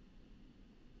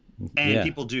 And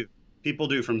people do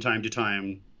from time to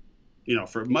time,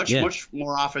 for much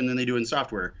more often than they do in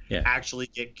software, actually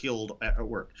get killed at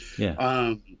work.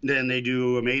 Yeah. Then they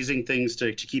do amazing things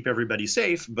to keep everybody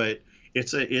safe, but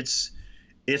it's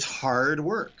hard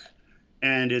work,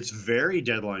 and it's very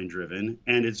deadline driven,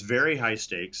 and it's very high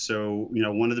stakes. So,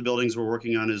 one of the buildings we're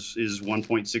working on is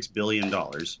 $1.6 billion,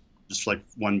 just like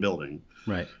one building.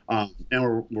 Right. And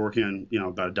we're working on,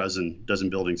 about a dozen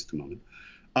buildings at the moment.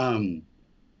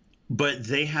 But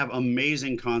they have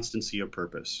amazing constancy of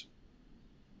purpose.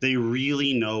 They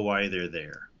really know why they're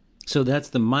there. So that's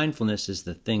the mindfulness is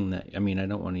the thing that, I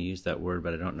don't want to use that word,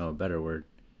 but I don't know a better word.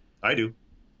 I do.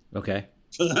 Okay.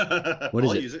 What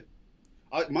is it? Use it.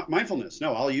 Mindfulness.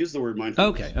 No, I'll use the word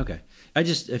mindfulness. Okay. I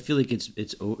feel like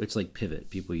it's like pivot.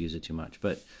 People use it too much,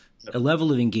 but a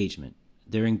level of engagement.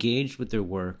 They're engaged with their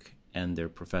work and their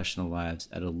professional lives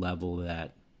at a level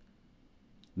that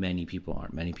many people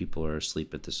aren't. Many people are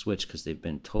asleep at the switch because they've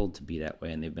been told to be that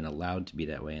way and they've been allowed to be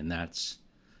that way. And that's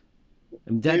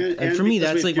and for me,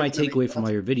 that's like my takeaway from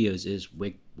all your videos is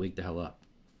wake the hell up.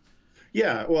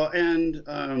 Yeah. Well,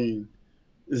 and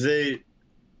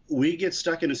we get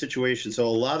stuck in a situation. So a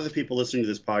lot of the people listening to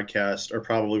this podcast are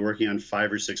probably working on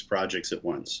 5 or 6 projects at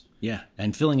once. Yeah.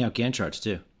 And filling out Gantt charts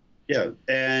too. Yeah,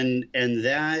 and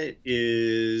that's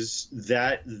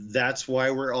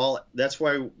why we're all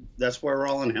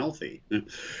unhealthy.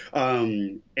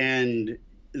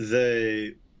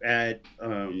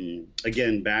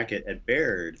 Again, back at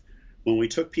Baird, when we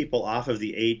took people off of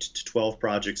the 8 to 12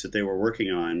 projects that they were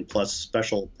working on, plus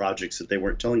special projects that they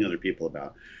weren't telling other people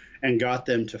about, and got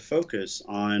them to focus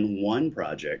on one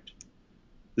project,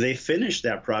 they finished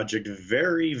that project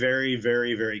very, very,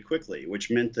 very, very quickly, which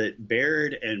meant that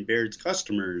Baird and Baird's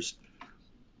customers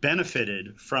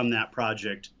benefited from that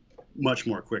project much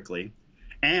more quickly.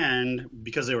 And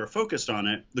because they were focused on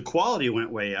it, the quality went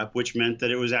way up, which meant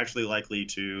that it was actually likely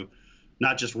to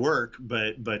not just work,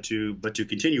 but to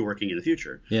continue working in the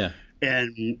future. Yeah.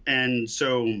 And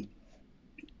so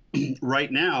right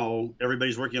now,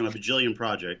 everybody's working on a bajillion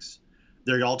projects.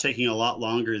 They're all taking a lot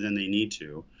longer than they need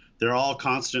to. They're all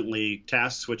constantly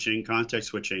task switching, context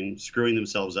switching, screwing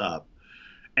themselves up.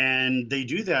 And they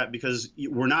do that because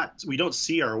we don't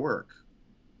see our work.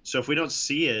 So if we don't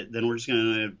see it, then we're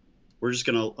just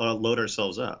gonna load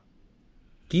ourselves up.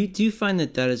 Do you find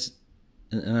that is,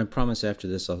 and I promise after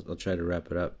this I'll try to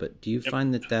wrap it up, but do you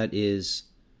find that is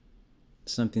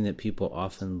something that people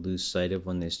often lose sight of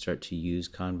when they start to use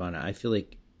Kanban? I feel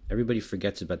like everybody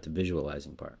forgets about the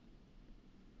visualizing part.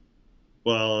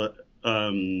 Well,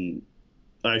 I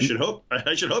should hope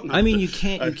not. You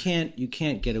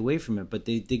can't get away from it, but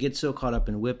they get so caught up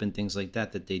in WIP and things like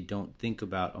that they don't think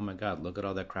about, oh my God, look at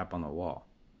all that crap on the wall.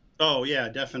 Oh yeah,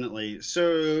 definitely.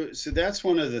 So that's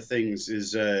one of the things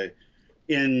is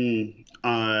in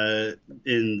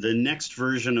the next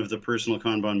version of the Personal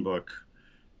Kanban book,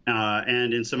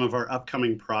 and in some of our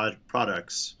upcoming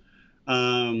products,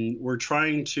 we're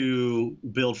trying to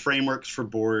build frameworks for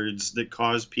boards that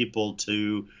cause people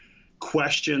to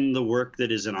question the work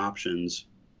that is in options,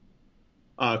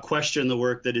 question the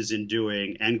work that is in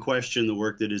doing, and question the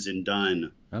work that is in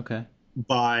done. Okay.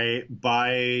 By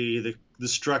the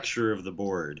structure of the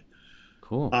board.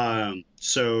 Cool.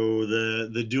 So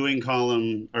the doing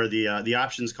column or the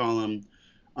options column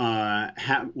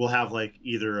will have like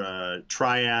either a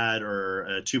triad or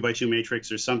a 2x2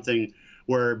 matrix or something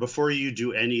where before you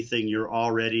do anything, you're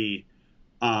already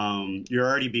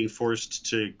being forced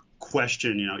to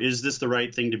question, is this the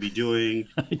right thing to be doing?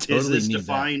 Is this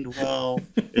defined well?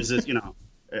 Is this,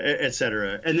 et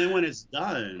cetera. And then when it's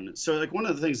done, so like one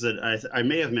of the things that I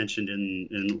may have mentioned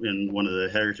in one of the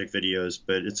Heretic videos,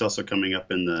 but it's also coming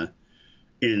up in the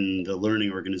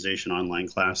learning organization online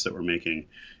class that we're making,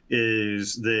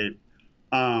 is that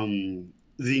the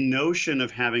notion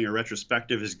of having a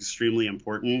retrospective is extremely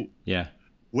important. Yeah.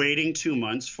 Waiting 2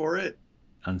 months for it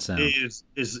unsound is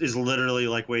literally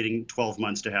like waiting 12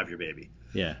 months to have your baby.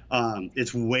 Yeah.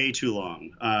 It's way too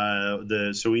long.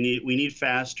 So we need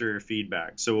faster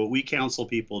feedback. So what we counsel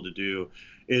people to do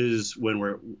is, when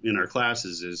we're in our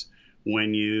classes, is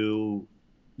when you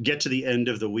get to the end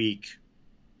of the week,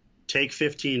 take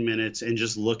 15 minutes and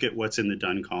just look at what's in the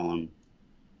done column,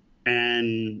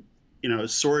 and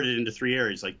sort it into 3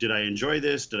 areas. Like, did I enjoy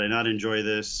this? Did I not enjoy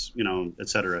this? Et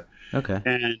cetera. Okay.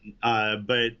 And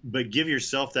but give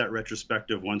yourself that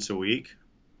retrospective once a week.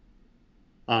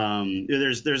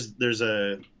 There's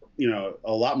a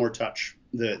a lot more touch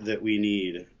that we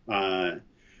need,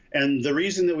 and the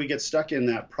reason that we get stuck in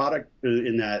that product,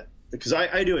 in that, because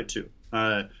I do it too.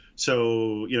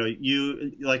 So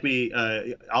you like me,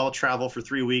 I'll travel for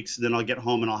 3 weeks, then I'll get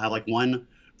home and I'll have like one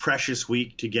precious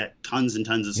week to get tons and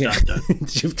tons of stuff done.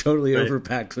 You've totally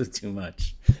overpacked with too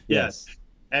much. Yes.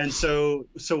 And so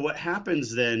what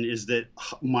happens then is that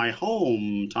my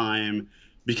home time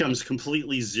becomes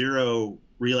completely zero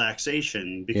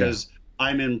relaxation, because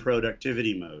I'm in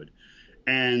productivity mode.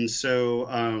 And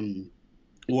so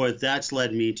what that's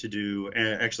led me to do,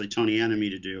 actually Tony and me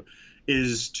to do,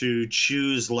 is to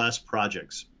choose less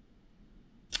projects.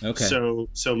 Okay. So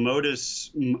Modus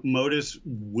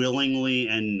willingly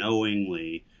and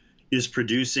knowingly is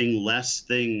producing less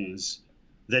things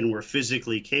than we're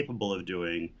physically capable of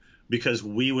doing, because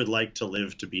we would like to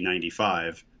live to be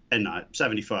 95 and not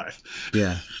 75.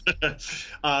 Yeah.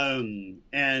 And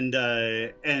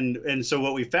so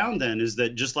what we found then is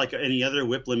that, just like any other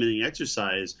whip limiting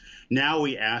exercise, now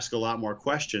we ask a lot more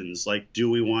questions, like,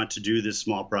 do we want to do this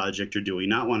small project, or do we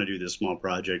not want to do this small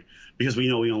project, because we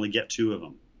know we only get 2 of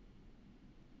them.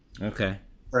 Okay.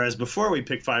 Whereas before, we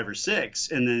pick 5 or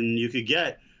 6, and then you could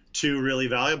get 2 really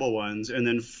valuable ones, and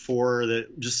then 4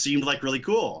 that just seemed like really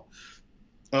cool.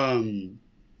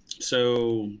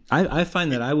 So I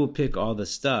find that I will pick all the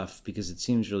stuff because it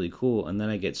seems really cool, and then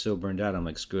I get so burned out, I'm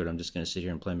like, screw it, I'm just going to sit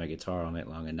here and play my guitar all night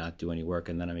long and not do any work,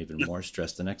 and then I'm even more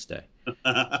stressed the next day.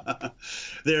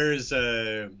 There's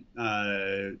the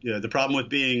problem with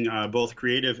being both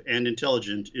creative and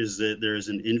intelligent is that there's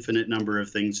an infinite number of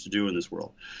things to do in this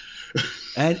world.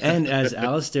 and as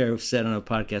Alistair said on a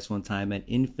podcast one time, an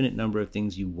infinite number of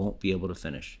things you won't be able to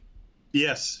finish.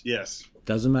 Yes.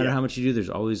 Doesn't matter how much you do.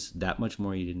 There's always that much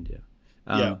more you didn't do.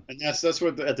 And that's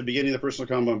what at the beginning of the Personal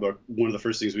Kanban book, one of the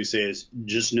first things we say is,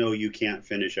 just know you can't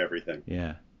finish everything.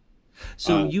 Yeah.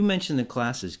 So you mentioned the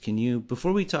classes. Can you,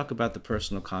 before we talk about the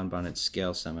Personal Kanban at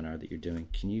Scale seminar that you're doing,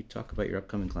 can you talk about your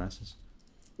upcoming classes?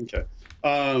 Okay.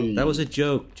 That was a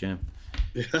joke, Jim.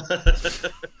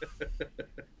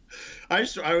 I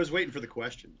was waiting for the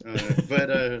question,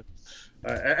 but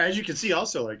as you can see,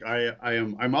 also, like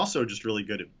I'm also just really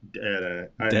good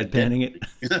at deadpanning it.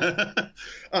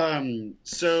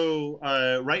 So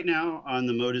right now on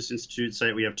the Modus Institute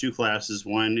site, we have 2 classes.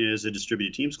 One is a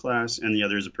distributed teams class, and the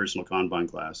other is a personal Kanban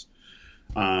class.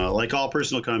 Like all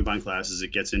personal Kanban classes,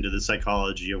 it gets into the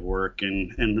psychology of work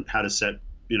and how to set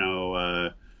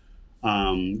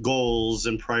goals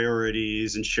and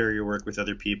priorities, and share your work with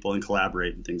other people and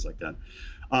collaborate and things like that.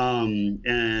 Then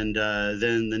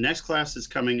the next class that's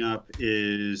coming up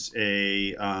is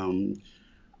a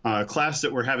class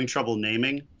that we're having trouble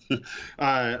naming.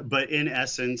 But in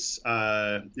essence,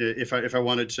 if I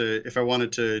wanted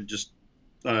to just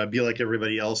be like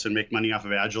everybody else and make money off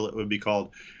of Agile, it would be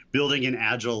called Building an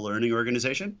Agile Learning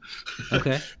Organization.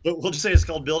 Okay. But we'll just say it's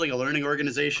called Building a Learning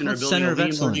Organization, or Building a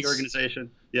Lean Learning Organization.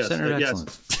 Yes. Center of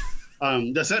Excellence.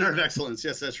 The Center of Excellence.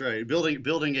 Yes, that's right. Building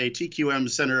a TQM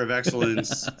Center of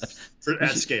Excellence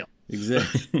at scale.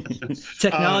 Exactly.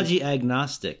 Technology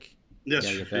agnostic.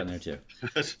 Yes. Yeah, get that in there too.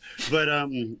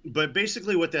 But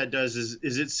basically what that does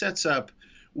is it sets up.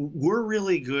 We're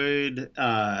really good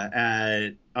at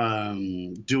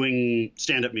doing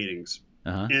stand-up meetings.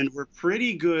 Uh-huh. And we're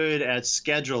pretty good at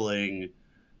scheduling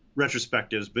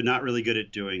retrospectives, but not really good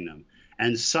at doing them.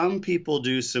 And some people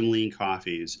do some lean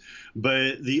coffees,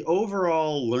 but the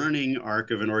overall learning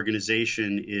arc of an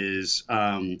organization is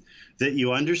that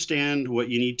you understand what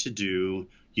you need to do,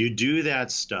 you do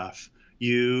that stuff,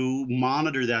 you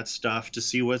monitor that stuff to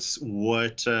see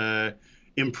what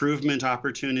improvement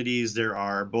opportunities there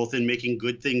are, both in making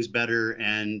good things better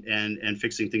and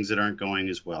fixing things that aren't going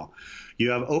as well.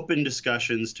 You have open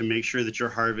discussions to make sure that you're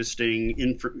harvesting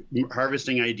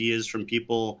ideas from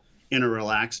people in a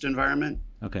relaxed environment.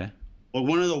 Okay. Well,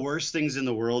 one of the worst things in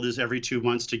the world is every 2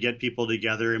 months to get people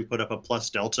together and put up a plus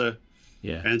delta.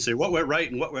 Yeah. And say what went right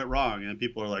and what went wrong. And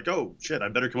people are like, oh, shit, I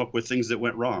better come up with things that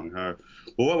went wrong. Well,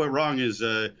 what went wrong is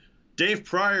Dave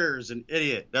Pryor is an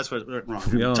idiot. That's what went wrong.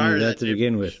 We all knew that to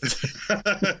begin with.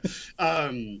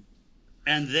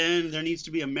 And then there needs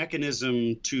to be a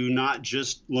mechanism to not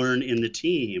just learn in the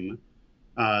team,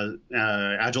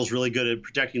 Agile's really good at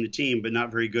protecting the team, but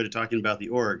not very good at talking about the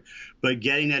org. But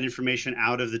getting that information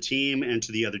out of the team and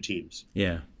to the other teams.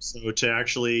 Yeah. So to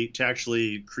actually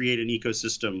create an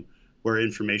ecosystem where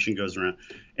information goes around,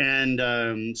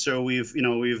 and so we've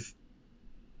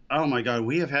oh my God,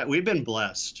 we've been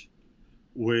blessed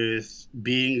with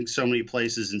being so many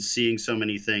places and seeing so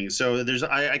many things. So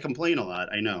I complain a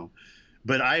lot, I know,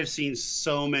 but I've seen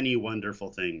so many wonderful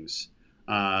things.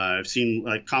 I've seen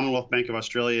like Commonwealth Bank of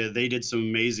Australia. They did some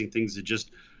amazing things that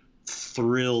just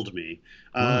thrilled me.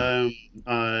 Wow.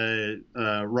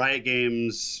 Riot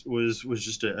Games was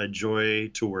just a joy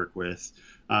to work with.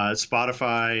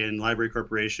 Spotify and Library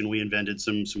Corporation, we invented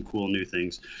some cool new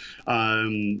things.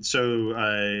 Don't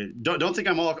think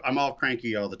I'm all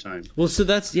cranky all the time. Well, so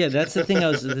that's the thing.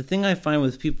 The thing I find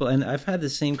with people, and I've had the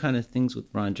same kind of things with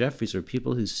Ron Jeffries, or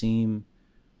people who seem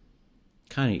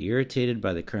kind of irritated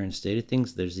by the current state of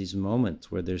things. There's these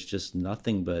moments where there's just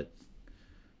nothing but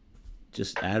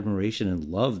just admiration and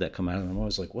love that come out of them. I'm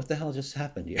always like, what the hell just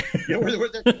happened here?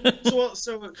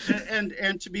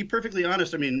 And to be perfectly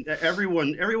honest, I mean,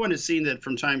 everyone has seen that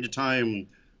from time to time.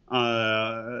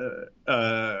 Ron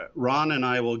and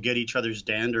I will get each other's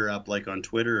dander up, like on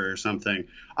Twitter or something.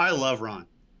 I love Ron.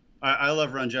 I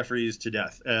love Ron Jeffries to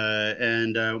death.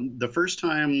 And the first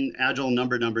time Agile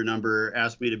number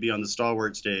asked me to be on the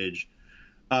Stalwart stage,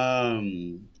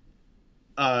 my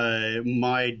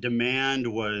demand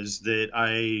was that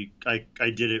I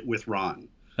did it with Ron.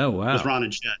 Oh wow! With Ron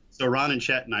and Chet. So Ron and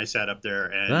Chet and I sat up there,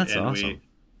 and that's awesome.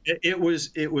 It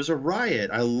was a riot.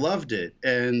 I loved it,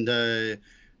 and there's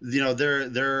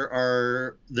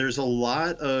a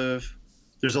lot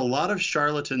of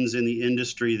charlatans in the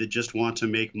industry that just want to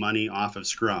make money off of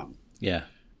Scrum. Yeah.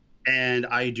 And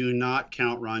I do not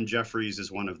count Ron Jeffries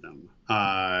as one of them.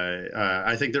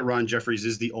 I think that Ron Jeffries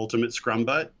is the ultimate Scrum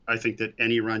butt. I think that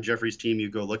any Ron Jeffries team you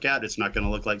go look at, it's not going to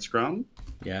look like Scrum.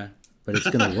 Yeah, but it's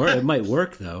going to work. It might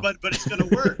work though. But it's going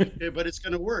to work. But it's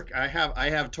going to work. I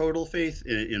have total faith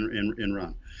in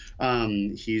Ron.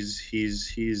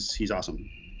 He's awesome.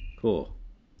 Cool.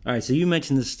 All right. So you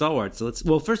mentioned the Stalwart. So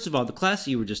first of all, the class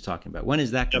that you were just talking about, when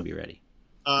is that going to be ready?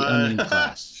 The unnamed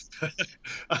class.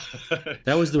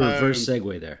 That was the reverse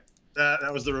segue there.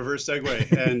 That was the reverse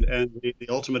segue and the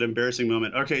ultimate embarrassing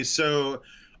moment. Okay, so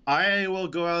I will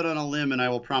go out on a limb and I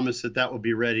will promise that will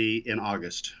be ready in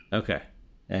August. Okay,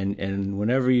 and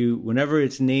whenever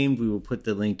it's named, we will put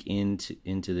the link into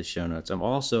the show notes.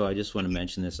 I just want to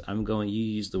mention this. You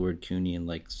used the word Cooney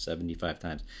like 75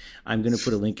 times. I'm going to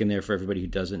put a link in there for everybody who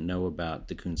doesn't know about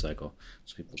the Coon cycle,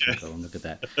 so people can go and look at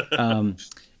that.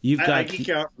 I geek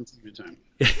out from time to time.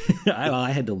 I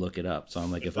had to look it up, so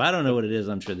I'm like, if I don't know what it is,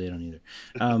 I'm sure they don't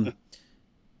either.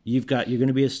 You're going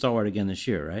to be a Stalwart again this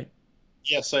year, right?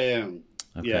 Yes, I am.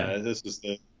 Okay. Yeah,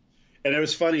 and it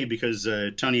was funny because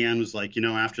Tony Ann was like,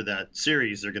 after that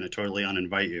series, they're going to totally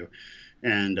uninvite you,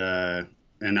 and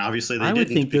obviously they didn't. I would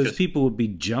think those people would be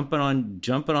jumping on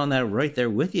that right there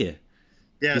with you.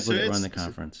 Yeah, people that run the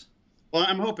conference. Well,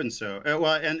 I'm hoping so.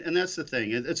 And that's the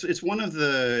thing. It's one of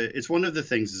the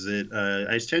things is that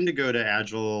I tend to go to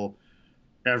Agile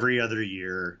every other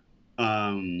year.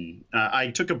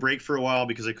 I took a break for a while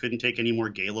because I couldn't take any more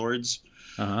Gaylords.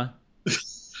 Uh huh.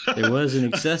 There was an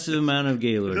excessive amount of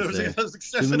Gaylords there. There was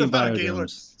excessive amount of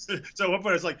Gaylords. So at one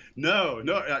point I was like, no.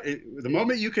 The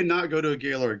moment you cannot go to a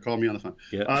Gaylord, call me on the phone.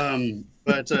 Yeah.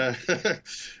 But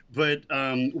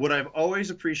what I've always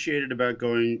appreciated about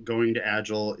going to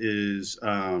Agile is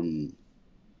that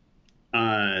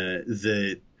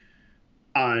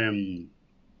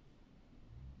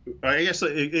I guess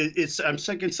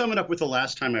I can sum it up with the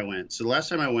last time I went. So the last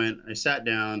time I went, I sat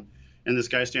down and this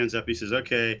guy stands up. He says,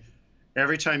 okay,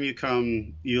 every time you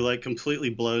come, you like completely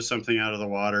blow something out of the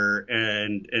water.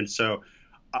 And so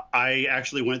I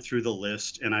actually went through the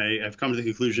list and I've come to the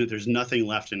conclusion that there's nothing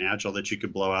left in Agile that you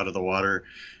could blow out of the water.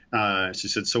 She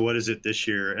said, so what is it this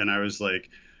year? And I was like,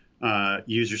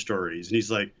 user stories. And he's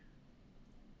like,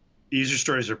 user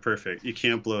stories are perfect. You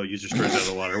can't blow user stories out of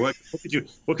the water. What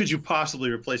could you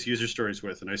possibly replace user stories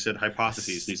with? And I said,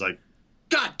 hypotheses. And he's like,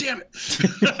 God damn it.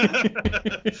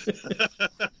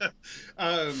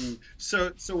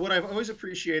 So what I've always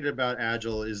appreciated about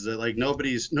Agile is that like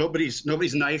nobody's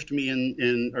knifed me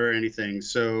in or anything.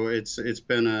 So it's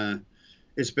been a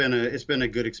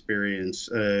good experience.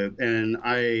 And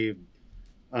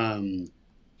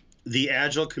the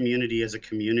Agile community as a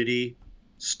community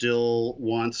still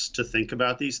wants to think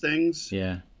about these things.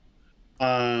 Yeah.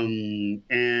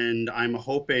 And I'm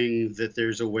hoping that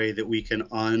there's a way that we can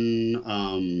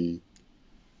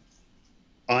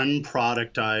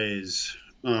unproductize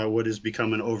what has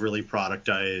become an overly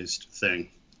productized thing.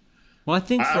 Well, I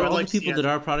think for I would all like the to people see that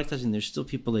are productizing, there's still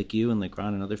people like you and like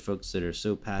Ron and other folks that are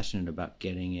so passionate about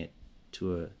getting it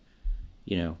to a,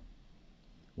 you know,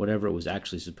 whatever it was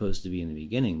actually supposed to be in the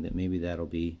beginning, that maybe that'll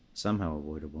be somehow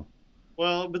avoidable.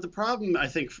 Well, but the problem, I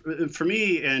think, for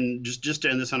me, and just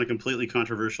to end this on a completely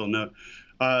controversial note,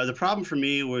 the problem for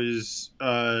me was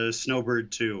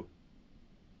Snowbird 2.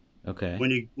 Okay.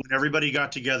 When everybody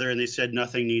got together and they said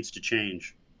nothing needs to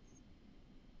change.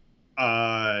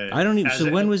 I don't even. So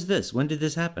when was this? When did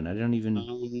this happen? I don't even.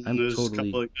 I'm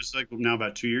totally. It's like now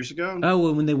about 2 years ago. Oh,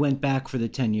 well, when they went back for the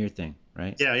 10-year thing,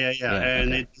 right? Yeah.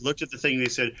 And okay. they looked at the thing. And they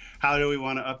said, "How do we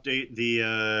want to update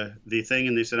the thing?"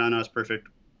 And they said, "Oh no, it's perfect."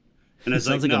 And it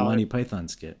sounds like a Monty Python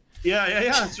skit.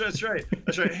 Yeah. That's right.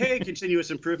 That's right. Hey, continuous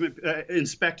improvement,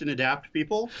 inspect and adapt,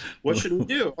 people. What should we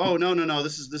do? Oh no.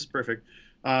 This is perfect.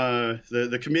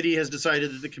 The committee has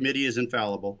decided that the committee is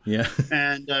infallible. Yeah.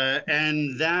 And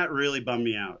that really bummed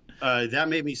me out. That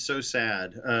made me so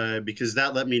sad because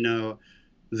that let me know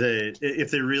that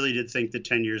if they really did think that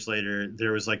 10 years later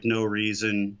there was like no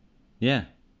reason. Yeah.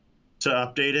 To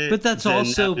update it. But that's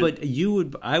also,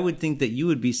 I would think that you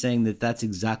would be saying that that's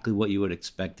exactly what you would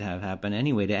expect to have happen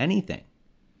anyway to anything.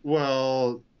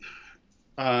 Well,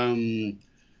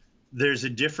 there's a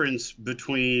difference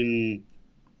between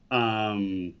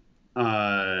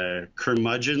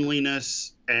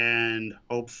curmudgeonliness and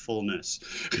hopefulness.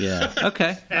 Yeah.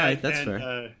 Okay. All right. That's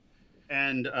fair.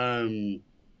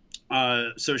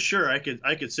 So sure, I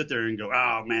could sit there and go,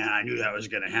 oh man, I knew that was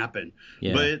going to happen.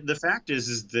 Yeah. But the fact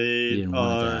is that you didn't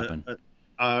want it to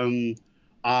happen.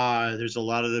 There's a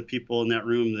lot of the people in that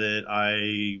room that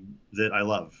I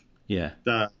love. Yeah.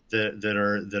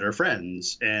 That are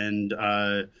friends, and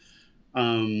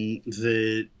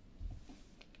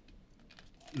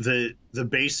the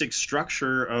basic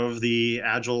structure of the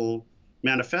Agile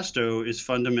manifesto is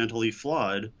fundamentally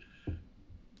flawed,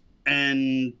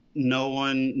 and no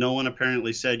one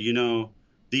apparently said,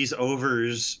 these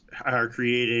overs are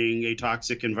creating a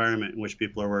toxic environment in which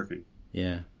people are working.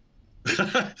 Yeah.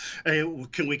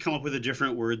 Can we come up with a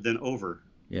different word than over?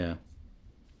 Yeah.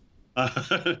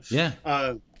 Yeah.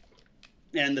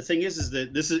 And the thing is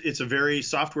that it's a very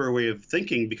software way of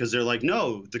thinking, because they're like,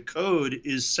 no, the code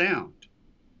is sound.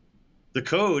 The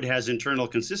code has internal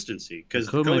consistency, because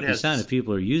the code might be sound if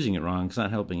people are using it wrong. It's not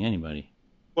helping anybody.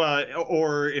 Well,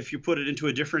 or if you put it into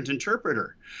a different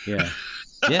interpreter. Yeah.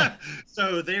 Yeah.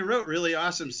 So they wrote really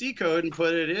awesome C code and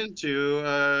put it into,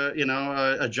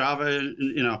 a Java,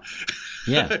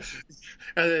 Yeah.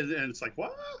 and it's like,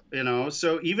 what?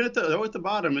 So even at the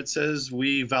bottom, it says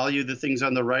we value the things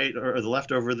on the right, or the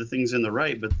left over the things in the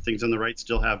right, but the things on the right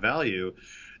still have value.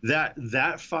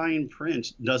 That fine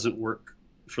print doesn't work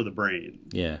for the brain.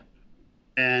 Yeah.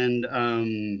 And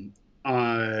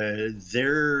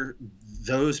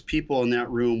those people in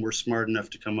that room were smart enough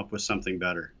to come up with something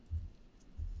better.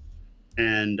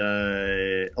 And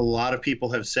a lot of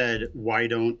people have said, why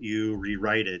don't you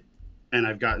rewrite it? And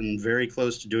I've gotten very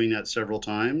close to doing that several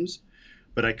times,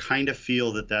 but I kind of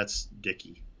feel that that's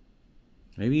dicky.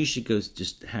 Maybe you should go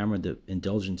just hammer the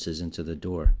indulgences into the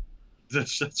door.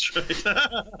 That's right.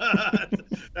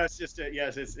 That's just it.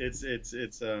 Yes,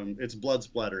 it's blood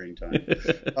splattering time.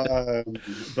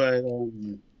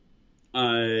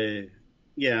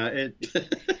 Yeah.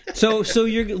 So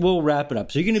we'll wrap it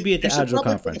up. So you're going to be at the Agile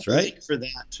conference, right? For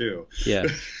that too. Yeah.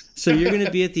 So you're going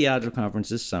to be at the Agile conference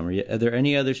this summer. Are there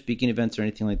any other speaking events or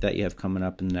anything like that you have coming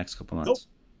up in the next couple months?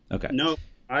 Nope. Okay. No,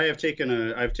 I have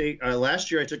taken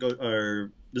last year I took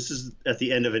this is at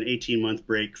the end of an 18-month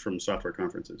break from software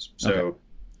conferences. So, okay.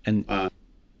 And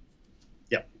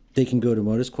yeah, they can go to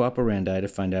Modus Cooperandi to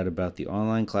find out about the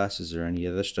online classes or any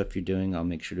other stuff you're doing. I'll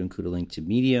make sure to include a link to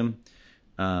Medium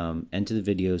and to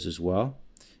the videos as well.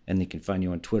 And they can find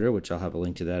you on Twitter, which I'll have a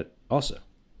link to that also.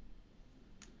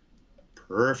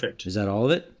 Perfect. Is that all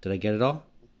of it? Did I get it all?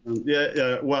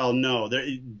 Yeah. Well, no.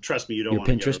 Trust me, you don't want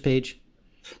your Pinterest page.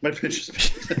 My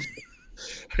Pinterest page.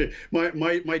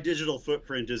 my digital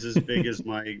footprint is as big as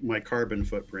my carbon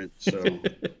footprint. So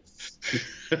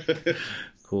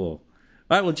cool.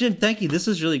 All right, well, Jim, thank you. This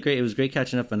was really great. It was great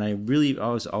catching up, and I really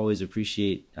always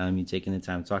appreciate you taking the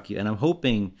time to talk to you. And I'm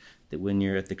hoping that when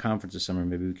you're at the conference this summer,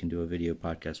 maybe we can do a video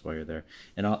podcast while you're there.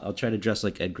 And I'll try to dress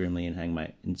like Ed Grimley and hang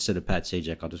instead of Pat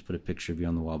Sajak, I'll just put a picture of you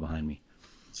on the wall behind me.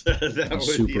 That would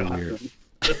super be awesome. Weird.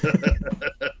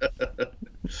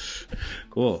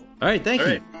 Cool. All right, thank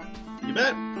you. You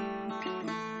bet.